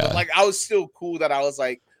joking. Like, I was still cool that I was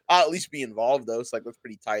like, I'll at least be involved though. So like that's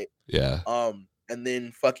pretty tight. Yeah. And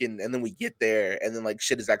then we get there, and then like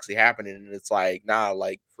shit is actually happening, and it's like, nah,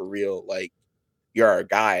 like for real, like you're our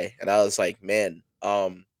guy. And I was like, man, I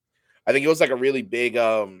think it was like a really big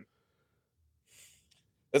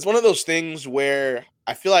it's one of those things where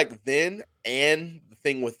I feel like then and the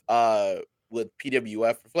thing with PWF,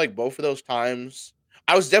 I feel like both of those times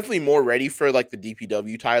I was definitely more ready for like the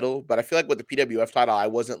DPW title, but I feel like with the PWF title, I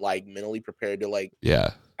wasn't like mentally prepared to like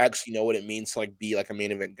Yeah. actually know what it means to like be like a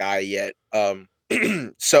main event guy yet.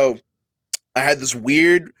 So I had this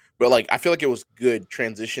weird, but like I feel like it was good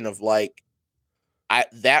transition of like at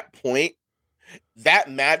that point that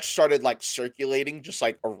match started like circulating just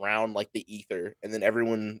like around like the ether, and then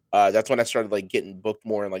everyone that's when I started like getting booked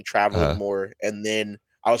more and like traveling more, and then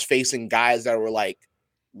I was facing guys that were like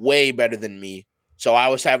way better than me, so I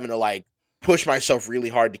was having to like push myself really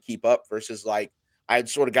hard to keep up versus like I had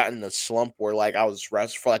sort of gotten in a slump where like I was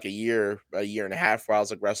wrestling for like a year and a half where I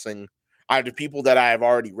was like wrestling either people that I have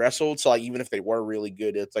already wrestled, so like even if they were really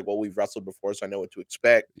good, it's like, well, we've wrestled before, so I know what to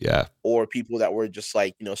expect. Yeah. Or people that were just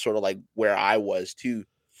like, sort of like where I was too.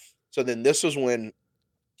 So then this was when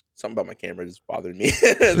something about my camera just bothered me.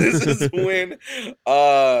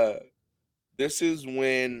 Uh this is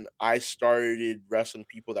when I started wrestling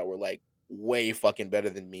people that were like way fucking better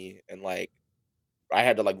than me, and like I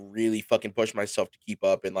had to like really fucking push myself to keep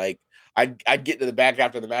up, and like I'd get to the back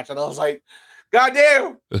after the match and I was like, God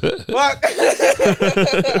damn, what?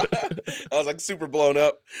 I was like super blown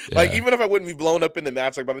up. Yeah. Like even if I wouldn't be blown up in the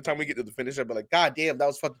match, like by the time we get to the finish, I'd be like, God damn, that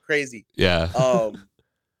was fucking crazy. Yeah. So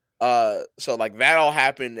like that all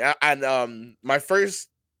happened, and my first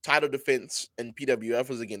title defense in PWF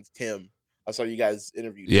was against Tim. I saw you guys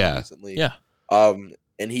interviewed him recently. Yeah.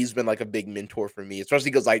 And he's been like a big mentor for me,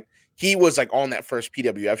 especially because like he was like on that first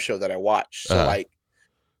PWF show that I watched. So like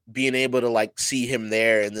being able to like see him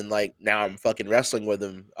there, and then like now I'm fucking wrestling with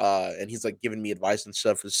him, and he's like giving me advice and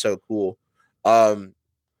stuff is so cool. So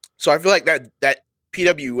I feel like that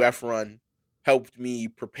PWF run helped me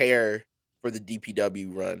prepare for the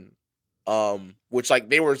DPW run, which like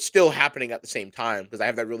they were still happening at the same time because I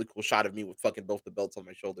have that really cool shot of me with fucking both the belts on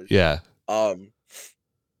my shoulders. Yeah.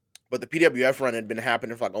 But the PWF run had been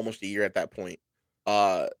happening for like almost a year at that point.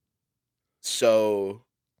 So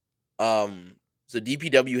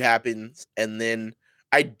DPW happens, and then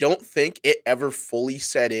I don't think it ever fully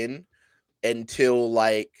set in until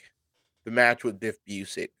like the match with Biff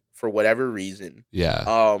Busick for whatever reason.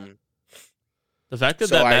 Yeah. The fact that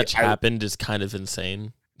that match happened is kind of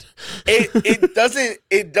insane.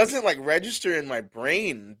 It doesn't like register in my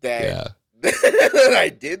brain that that I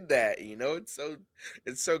did that.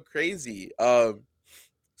 It's so crazy. So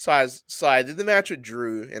I did the match with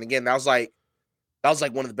Drew, and again that was like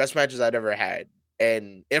one of the best matches I'd ever had,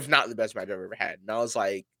 and if not the best match I've ever had. And I was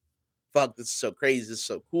like, fuck, this is so crazy, this is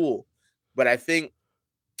so cool. But I think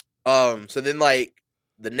so then like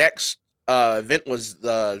the next event was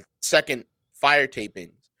the second Fire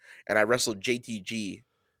tapings, and I wrestled JTG,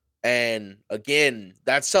 and again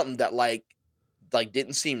that's something that like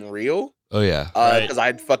didn't seem real. Oh yeah, because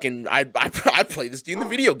I played this dude in the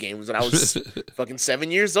video games when I was fucking 7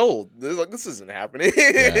 years old. This isn't happening.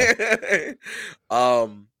 Yeah.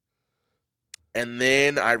 And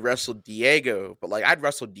then I wrestled Diego, but like I'd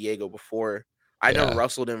wrestled Diego before. I never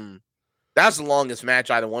wrestled him. That's the longest match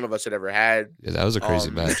either one of us had ever had. Yeah, that was a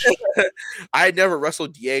crazy match. I had never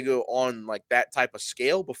wrestled Diego on like that type of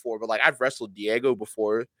scale before, but like I've wrestled Diego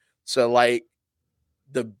before. So like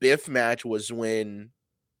the Biff match was when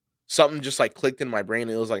something just like clicked in my brain,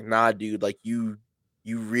 and it was like, nah, dude, like you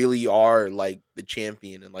really are like the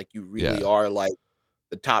champion, and like you really are like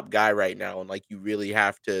the top guy right now, and like you really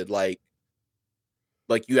have to like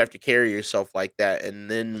you have to carry yourself like that. And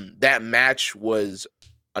then that match was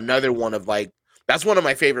another one of like, that's one of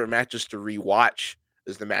my favorite matches to rewatch,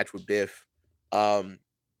 is the match with Biff. And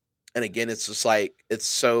again, it's just like, it's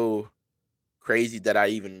so crazy that I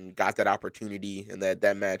even got that opportunity, and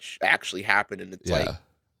that match actually happened. And it's like,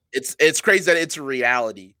 it's crazy that it's a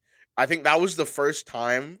reality. I think that was the first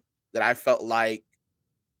time that I felt like,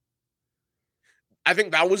 where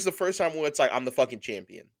it's like, I'm the fucking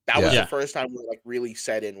champion. That was the first time where like really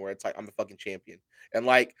set in, where it's like, I'm the fucking champion. And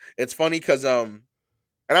like, it's funny because, and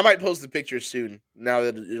I might post the picture soon now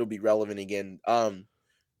that it'll be relevant again.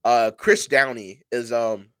 Chris Downey is,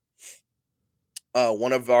 one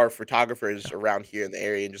of our photographers around here in the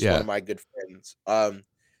area, and just one of my good friends.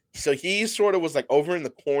 So he sort of was like over in the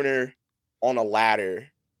corner on a ladder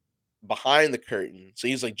behind the curtain. So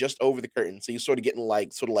he's like just over the curtain. So he's sort of getting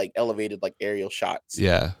like elevated like aerial shots.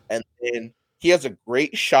 Yeah. And then he has a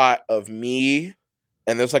great shot of me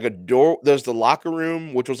and there's like a door. There's the locker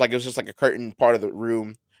room, which was like it was just like a curtain part of the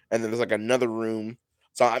room, and then there's like another room.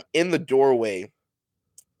 So I'm in the doorway,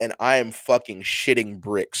 and I am fucking shitting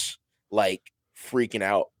bricks, like freaking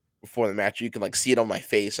out before the match. You can like see it on my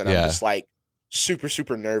face, and I'm just like super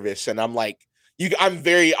super nervous, and I'm like, I'm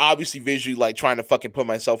very obviously visually like trying to fucking put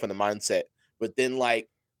myself in the mindset, but then like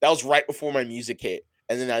that was right before my music hit,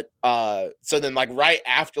 and then so then like right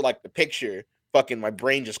after like the picture, fucking my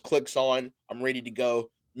brain just clicks on. I'm ready to go.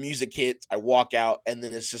 Music hits. I walk out, and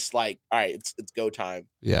then it's just like, all right, it's go time.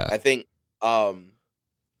 Yeah, I think. So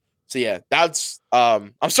yeah, that's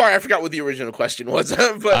I'm sorry, I forgot what the original question was.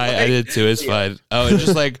 But I did too. It's fine. Oh, it's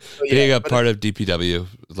just like being a part of DPW,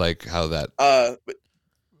 like how that. But,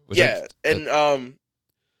 yeah, and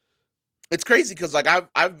it's crazy because like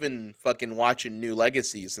I've been fucking watching New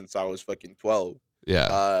Legacy since I was fucking 12.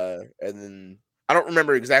 Yeah. And then I don't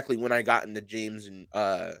remember exactly when I got into James and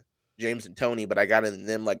Tony, but I got into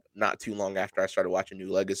them like not too long after I started watching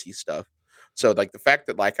New Legacy stuff. So like the fact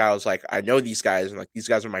that like I was like I know these guys and like these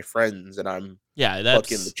guys are my friends and I'm that's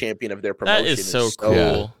fucking the champion of their promotion. That is so cool.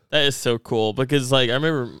 Yeah. That is so cool because like I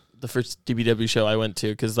remember the first DBW show I went to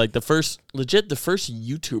because like the first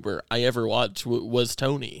YouTuber I ever watched was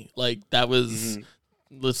Tony. Like that was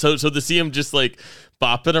so to see him just like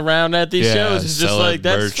bopping around at these shows is just like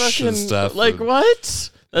that's fucking stuff like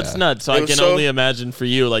what. That's nuts. So I can only imagine for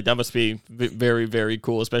you like that must be very very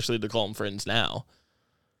cool, especially to call them friends now.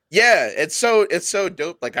 Yeah, it's so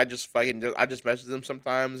dope. Like I just message them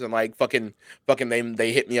sometimes and like fucking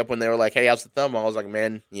they hit me up when they were like, "Hey, how's the thumb?" I was like,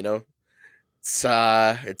 "Man,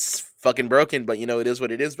 it's fucking broken, but it is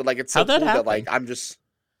what it is." But like it's so cool that like I'm just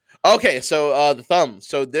okay. So the thumb.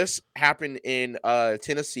 So this happened in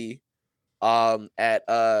Tennessee, at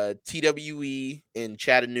TWE in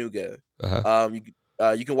Chattanooga.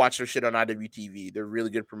 You can watch their shit on IWTV. They're really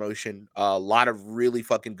good promotion. A lot of really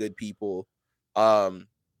fucking good people.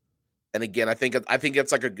 And again, I think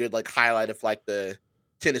it's like a good like highlight of like the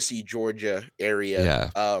Tennessee, Georgia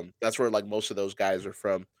area. Yeah. That's where like most of those guys are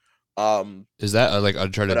from. Is that like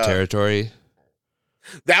uncharted territory?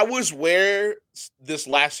 That was where this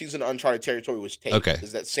last season of Uncharted Territory was taken. Okay.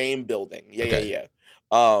 Is that same building? Yeah.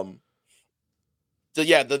 So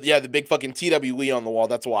the big fucking TWE on the wall.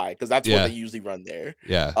 That's why, because that's what they usually run there.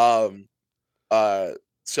 Yeah.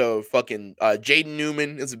 So fucking Jaden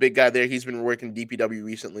Newman is a big guy there. He's been working DPW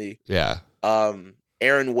recently. Yeah.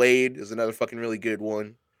 Aaron Wade is another fucking really good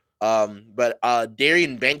one. But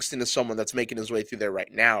Darian Bankston is someone that's making his way through there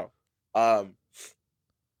right now.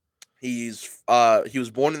 He was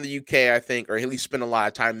born in the UK, I think, or at least spent a lot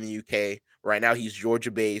of time in the UK. Right now he's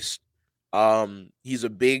Georgia based. He's a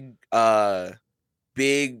big guy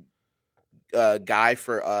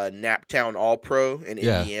for Naptown All Pro in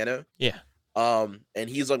Indiana. Yeah. And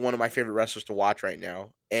he's like one of my favorite wrestlers to watch right now.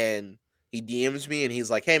 And he DMs me and he's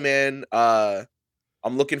like, "Hey man, I'm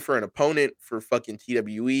looking for an opponent for fucking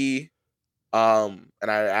TWE." And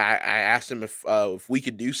I asked him if we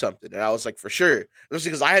could do something, and I was like, for sure, especially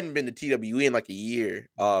because I hadn't been to TWE in like a year.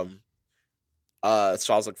 So I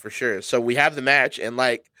was like, for sure. So we have the match, and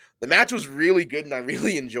like the match was really good, and I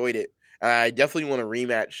really enjoyed it. I definitely want a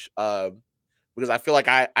rematch, because I feel like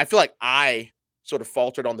I sort of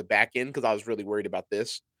faltered on the back end because I was really worried about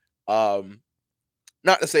this.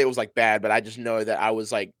 Not to say it was like bad, but I just know that I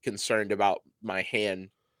was like concerned about my hand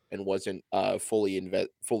and wasn't fully in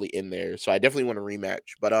there. So I definitely want a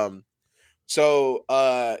rematch. But so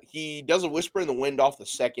he does a whisper in the wind off the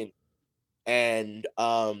second, and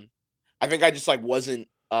I think I just like wasn't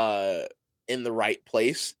in the right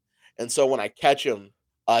place. And so when I catch him,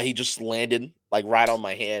 he just landed like right on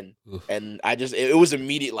my hand. Oof. And it was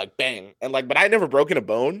immediate, like bang. And like, but I had never broken a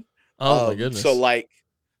bone. Oh my goodness.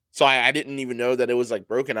 So I didn't even know that it was like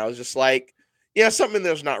broken. I was just like, yeah, something in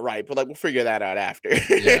there's not right, but like we'll figure that out after.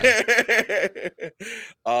 Yeah.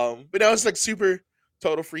 But no, it's like super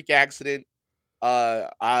total freak accident.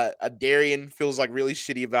 Darian feels like really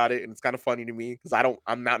shitty about it, and it's kind of funny to me because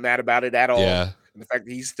I'm not mad about it at all. Yeah. And the fact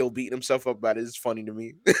that he's still beating himself up about it is funny to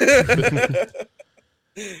me.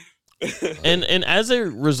 and as a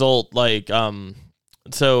result, like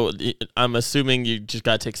so I'm assuming you just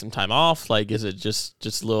gotta take some time off. Like, is it just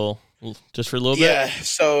for a little bit? Yeah,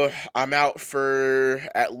 so I'm out for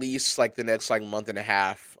at least like the next like month and a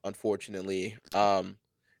half, unfortunately. And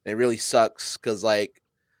it really sucks because like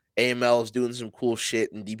AML is doing some cool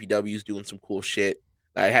shit and DPW is doing some cool shit.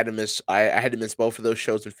 I had to miss both of those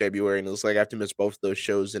shows in February, and it was like I have to miss both of those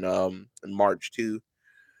shows in March too.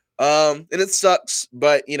 And it sucks,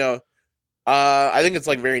 but I think it's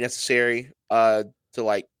like very necessary to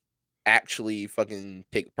like actually fucking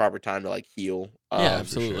take the proper time to like heal. Yeah,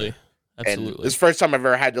 absolutely. Sure. Absolutely. And this is the first time I've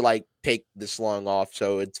ever had to like take this long off.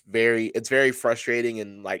 So it's very frustrating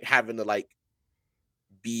and like having to like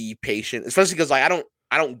be patient, especially because like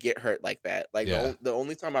I don't get hurt like that. Like the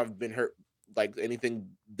only time I've been hurt like anything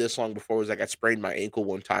this long before was like I sprained my ankle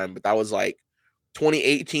one time, but that was like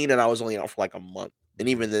 2018 and I was only out for like a month. And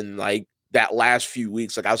even then, like that last few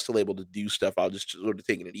weeks, like I was still able to do stuff. I was just sort of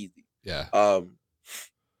taking it easy. Yeah.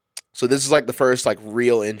 So this is like the first like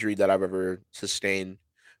real injury that I've ever sustained.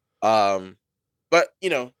 But you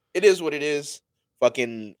know, it is what it is.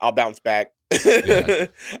 Fucking, I'll bounce back. Yeah.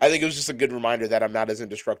 I think it was just a good reminder that I'm not as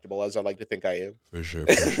indestructible as I like to think I am. For sure.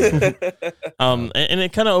 For sure. And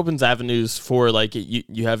it kind of opens avenues for like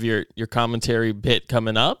you have your commentary bit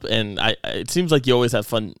coming up, and it seems like you always have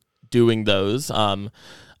fun doing those. And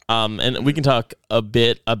we can talk a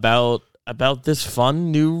bit about this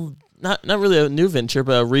fun new, not really a new venture,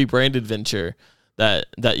 but a rebranded venture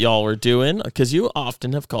that y'all were doing, because you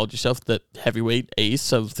often have called yourself the heavyweight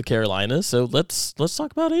ace of the Carolinas. So let's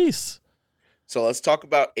talk about Ace. So let's talk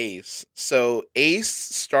about Ace. So Ace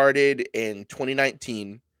started in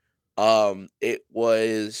 2019. It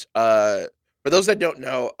was for those that don't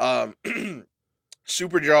know,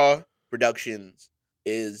 Superjaw Productions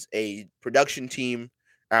is a production team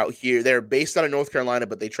out here. They're based out of North Carolina,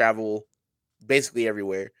 but they travel basically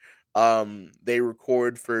everywhere. They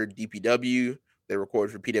record for DPW, they record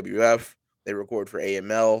for PWF, they record for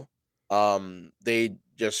AML. They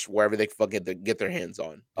just wherever they fucking get their hands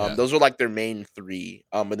on. Those are like their main three.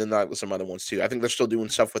 But then like some other ones too. I think they're still doing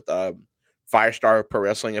stuff with Firestar Pro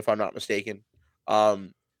Wrestling, if I'm not mistaken.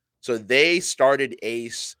 So they started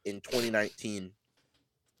Ace in 2019,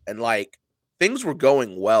 and like things were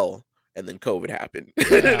going well, and then COVID happened.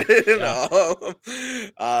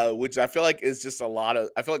 Which I feel like is just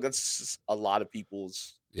I feel like that's just a lot of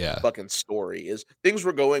people's fucking story is things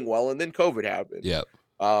were going well and then COVID happened. Yep.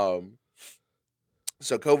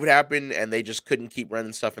 So COVID happened and they just couldn't keep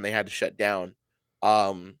running stuff and they had to shut down.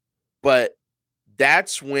 But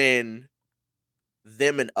that's when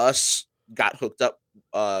them and us got hooked up,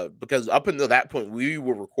 because up until that point we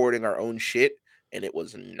were recording our own shit and it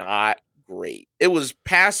was not great. It was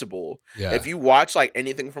passable. Yeah. If you watch like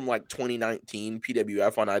anything from like 2019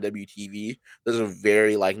 PWF on IWTV, there's a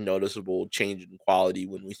very like noticeable change in quality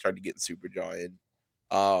when we started getting Superjaw in.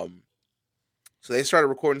 So they started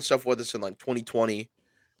recording stuff with us in like 2020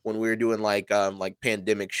 when we were doing like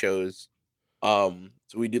pandemic shows. So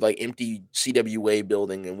we do like empty CWA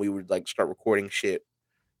building and we would like start recording shit.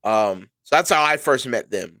 So that's how I first met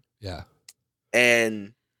them. Yeah.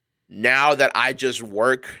 And now that I just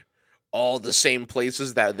work all the same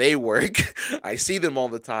places that they work, I see them all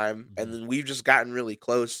the time, and then we've just gotten really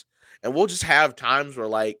close. And we'll just have times where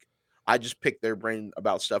like I just pick their brain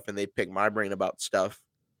about stuff and they pick my brain about stuff.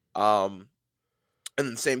 And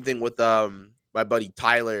then same thing with my buddy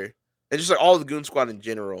Tyler and just like all the Goon Squad in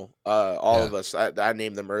general. All of us, I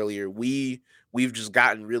named them earlier. We've just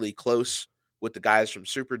gotten really close with the guys from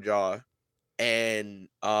Superjaw, and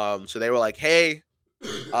so they were like, hey,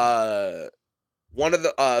 one of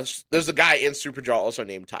the there's a guy in Superjaw also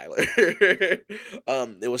named Tyler.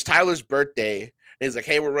 It was Tyler's birthday, and he's like,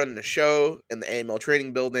 hey, we're running a show in the AML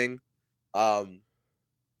training building. We're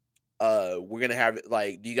gonna have it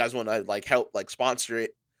like, do you guys want to like help like sponsor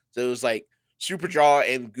it? So it was like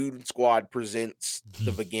Superjaw and Goon Squad presents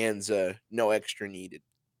the Vaganza, no extra needed.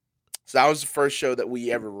 So that was the first show that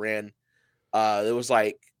we ever ran. It was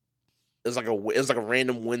like a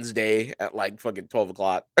random Wednesday at like fucking 12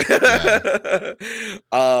 o'clock. Yeah.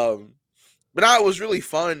 But no, it was really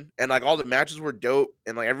fun, and like all the matches were dope,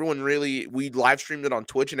 and like we live streamed it on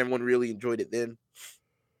Twitch, and everyone really enjoyed it then.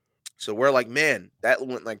 So we're like, man, that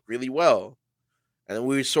went like really well. And then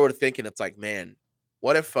we were sort of thinking, it's like, man,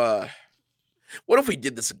 what if we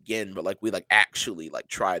did this again, but like we like actually like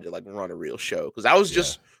tried to like run a real show? Because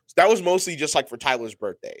that was mostly just like for Tyler's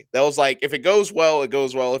birthday. That was like, if it goes well, it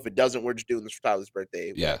goes well. If it doesn't, we're just doing this for Tyler's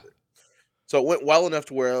birthday. Yeah. Whatever. So it went well enough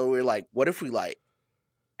to where we're like, what if we like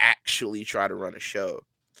actually try to run a show?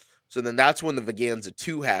 So then that's when the Vaganza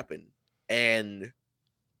 2 happened, and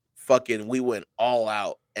fucking we went all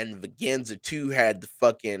out. And Vaganza 2 had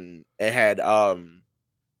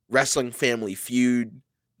Wrestling Family Feud.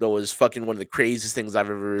 That was fucking one of the craziest things I've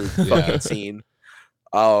ever fucking seen.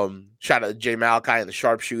 Shout out to Jay Malachi and the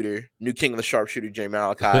Sharpshooter, new king of the Sharpshooter, Jay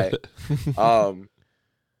Malachi.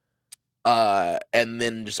 And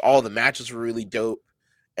then just all the matches were really dope.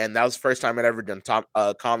 And that was the first time I'd ever done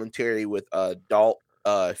commentary with Dalt,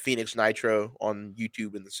 Phoenix Nitro on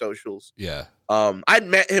YouTube and the socials. Yeah. I'd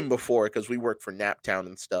met him before because we worked for Naptown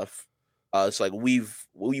and stuff. It's like we've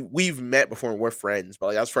met before and we're friends, but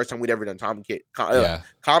like that was the first time we'd ever done Yeah.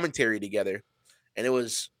 commentary together, and it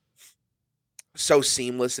was so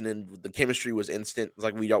seamless, and then the chemistry was instant. It's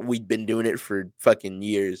like we'd been doing it for fucking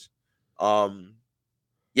years.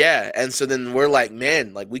 Yeah, and so then we're like,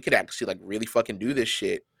 man, like we could actually like really fucking do this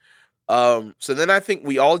shit. So then I think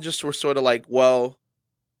we all just were sort of like, well,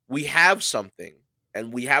 we have something,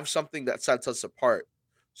 and we have something that sets us apart.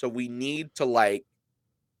 So we need to like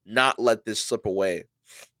not let this slip away.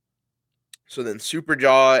 So then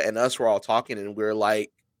Superjaw and us were all talking, and we're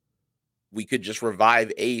like, we could just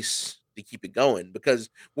revive Ace to keep it going because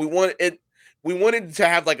we wanted to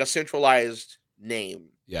have like a centralized name.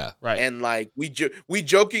 Yeah. Right. And like we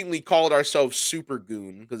jokingly called ourselves Super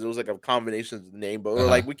Goon because it was like a combination of the name, but we're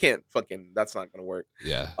like, we can't fucking, that's not gonna work.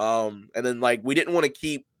 Yeah. And then like we didn't want to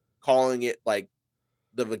keep calling it like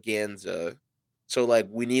the Vaganza. So like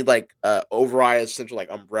we need like override central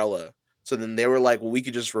like umbrella. So then they were like, well, we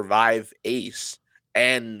could just revive Ace.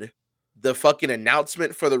 And the fucking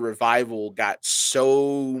announcement for the revival got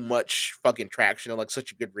so much fucking traction and like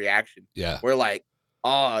such a good reaction. Yeah. We're like,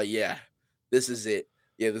 oh yeah, this is it.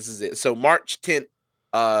 Yeah, this is it. So March 10th,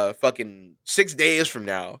 fucking 6 days from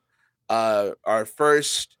now, our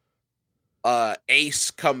first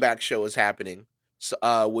Ace comeback show is happening.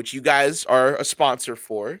 So, which you guys are a sponsor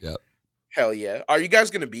for. Yep. Hell yeah. Are you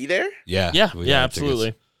guys gonna be there? Yeah. Yeah, We yeah, got tickets.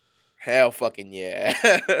 absolutely. Hell fucking yeah.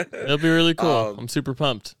 It'll be really cool. I'm super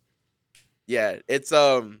pumped. Yeah, it's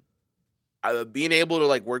being able to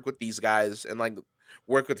like work with these guys and like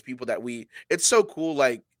work with people that it's so cool,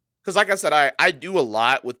 like because like I said, I do a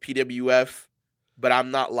lot with PWF, but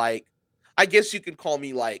I'm not like, I guess you can call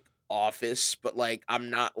me like office, but like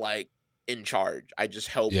I'm not like in charge. I just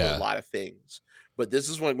help with a lot of things. But this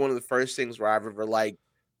is like one of the first things where I've ever like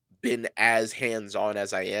been as hands-on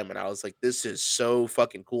as I am, and I was like, this is so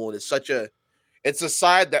fucking cool. And it's a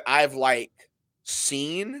side that I've like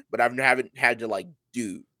seen, but haven't had to like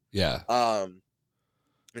do. Yeah.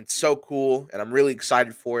 It's so cool, and I'm really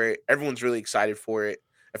excited for it. Everyone's really excited for it.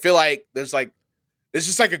 I feel like there's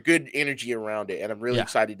just like a good energy around it, and I'm really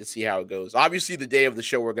excited to see how it goes. Obviously, the day of the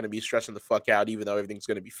show, we're going to be stressing the fuck out, even though everything's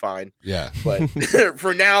going to be fine. Yeah. But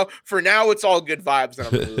for now, it's all good vibes, and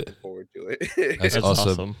I'm really looking forward to it. That's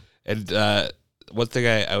awesome. And one thing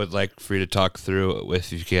I would like for you to talk through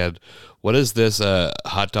with, if you can, what is this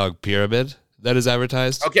hot dog pyramid that is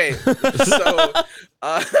advertised? Okay, so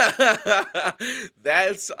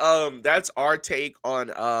that's our take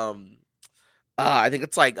on I think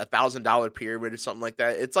it's like $1,000 pyramid or something like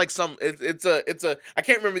that. It's like it's a I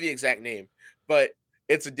can't remember the exact name, but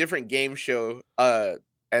it's a different game show.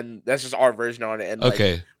 And that's just our version on it. And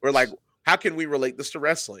like, we're like, how can we relate this to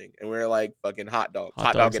wrestling? And we're like, fucking hot dog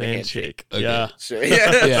and a handshake. Okay. Yeah. So,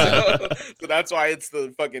 yeah. So that's why it's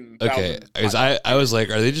the fucking. Okay. Because I was like,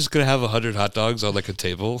 are they just gonna have 100 hot dogs on like a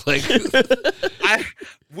table? Like,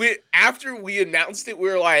 after we announced it, we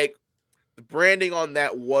were like, the branding on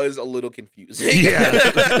that was a little confusing. Yeah.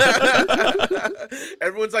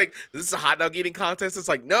 Everyone's like, this is a hot dog eating contest. It's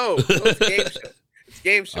like, no, it's a game show. It's a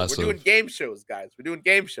game show. Awesome. We're doing game shows, guys. We're doing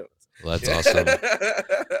game shows. Well, that's awesome.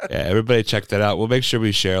 Yeah, everybody check that out. We'll make sure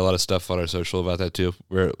we share a lot of stuff on our social about that too.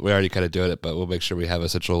 We're already kind of doing it, but we'll make sure we have a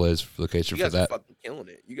centralized location for that. You guys are fucking killing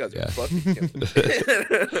it. You guys are fucking killing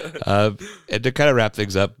it. And to kind of wrap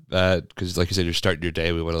things up, because like you said, you're starting your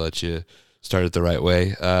day. We want to let you start it the right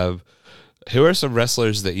way. Who are some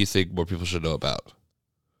wrestlers that you think more people should know about?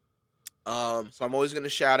 So I'm always gonna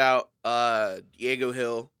shout out Diego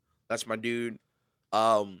Hill. That's my dude.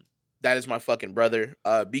 That is my fucking brother.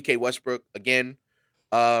 BK Westbrook again.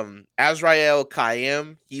 Azrael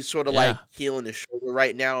Kayem. He's sort of like healing his shoulder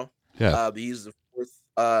right now. Yeah. But he's the fourth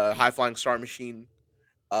high flying star machine.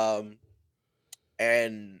 And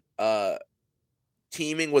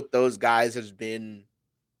teaming with those guys has been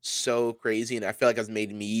so crazy, and I feel like has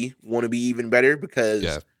made me want to be even better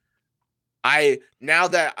because now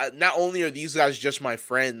that not only are these guys just my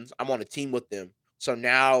friends, I'm on a team with them. So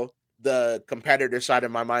now the competitor side of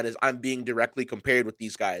my mind is I'm being directly compared with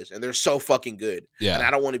these guys, and they're so fucking good. Yeah. And I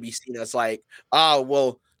don't want to be seen as like, oh,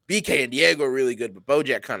 well, BK and Diego are really good, but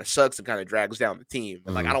Bojack kind of sucks and kind of drags down the team.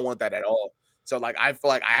 And like, I don't want that at all. So like, I feel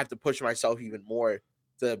like I have to push myself even more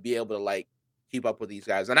to be able to like keep up with these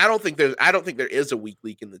guys. And I don't think there is a weak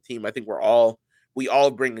link in the team. I think we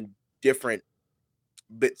all bring different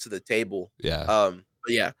bits to the table. Yeah.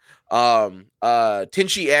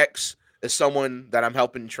 Tenchi X is someone that I'm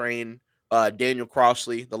helping train. Daniel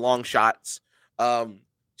Crossley, the long shots.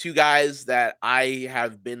 Two guys that I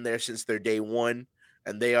have been there since their day one,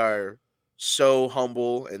 and they are so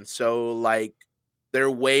humble and so like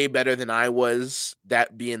They're way better than I was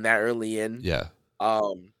that being that early in. Yeah.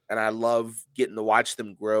 And I love getting to watch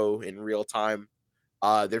them grow in real time.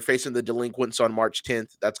 They're facing the Delinquents on March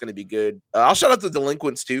 10th. That's going to be good. I'll shout out the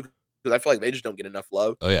Delinquents too, because I feel like they just don't get enough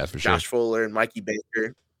love. Oh yeah, for sure. Josh Fuller and Mikey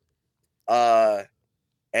Baker.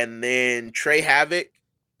 And then Trey Havoc,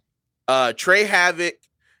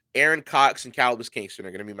 Aaron Cox, and Calvis Kingston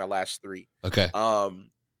are going to be my last three. Okay.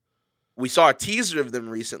 We saw a teaser of them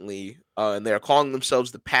recently, and they're calling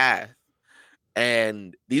themselves The Path.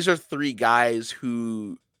 And these are three guys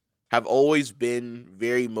who have always been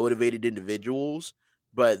very motivated individuals,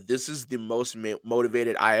 but this is the most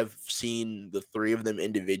motivated I have seen the three of them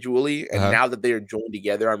individually. And now that they are joined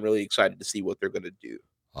together, I'm really excited to see what they're going to do.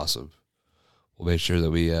 Awesome. We'll make sure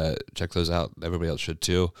that we check those out. Everybody else should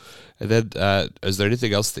too. And then, is there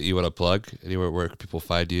anything else that you want to plug? Anywhere where people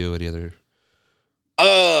find you? Any other?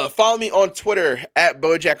 Follow me on Twitter at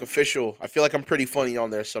Bojack Official. I feel like I'm pretty funny on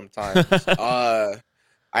there sometimes. I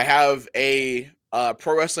have a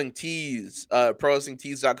Pro Wrestling Tees,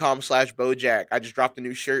 prowrestlingtees.com/Bojack. I just dropped a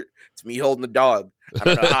new shirt. It's me holding the dog. I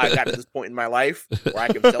don't know how I got to this point in my life where I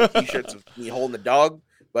can sell t-shirts of me holding the dog,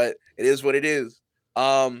 but it is what it is.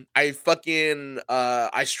 I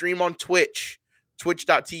stream on Twitch,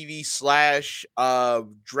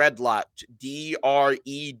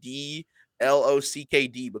 twitch.tv/Dreadlocked,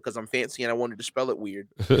 DREDLOCKD, because I'm fancy and I wanted to spell it weird.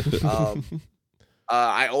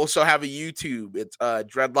 I also have a YouTube. It's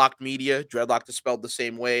Dreadlocked Media. Dreadlocked is spelled the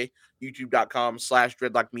same way.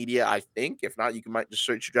 YouTube.com/Dreadlocked Media, I think. If not, you might just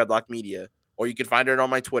search Dreadlocked Media, or you can find it on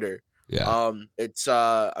my Twitter. Yeah. It's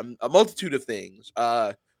a multitude of things.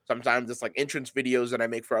 Sometimes it's like entrance videos that I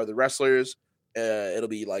make for other wrestlers. It'll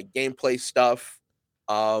be like gameplay stuff.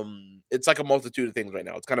 It's like a multitude of things right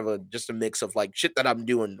now. It's kind of just a mix of like shit that I'm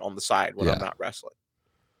doing on the side when I'm not wrestling.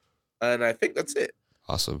 And I think that's it.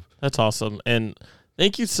 Awesome. That's awesome. And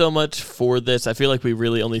thank you so much for this. I feel like we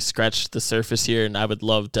really only scratched the surface here, and I would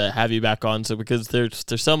love to have you back on. So because there's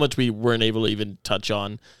so much we weren't able to even touch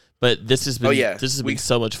on, but this has been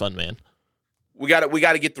so much fun, man. We got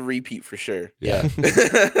to get the repeat for sure. Yeah.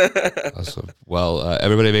 Awesome. Well,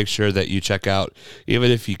 everybody make sure that you check out, even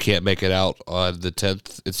if you can't make it out on the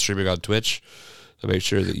 10th, it's streaming on Twitch. So make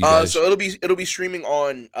sure that you guys... So it'll be streaming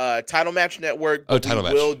on Title Match Network. Title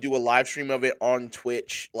Match. We'll do a live stream of it on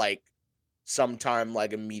Twitch like sometime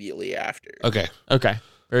like immediately after. Okay.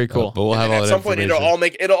 Very cool. But we'll have all at that some point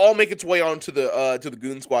information. it'll all make its way onto the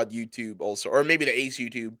Goon Squad YouTube also, or maybe the Ace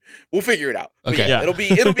YouTube. We'll figure it out. But Okay. yeah,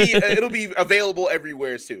 it'll be available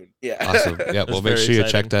everywhere soon. Yeah. Awesome. Yeah, well, make sure you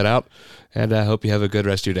check that out, and I hope you have a good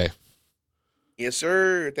rest of your day. Yes,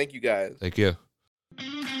 sir. Thank you, guys. Thank you.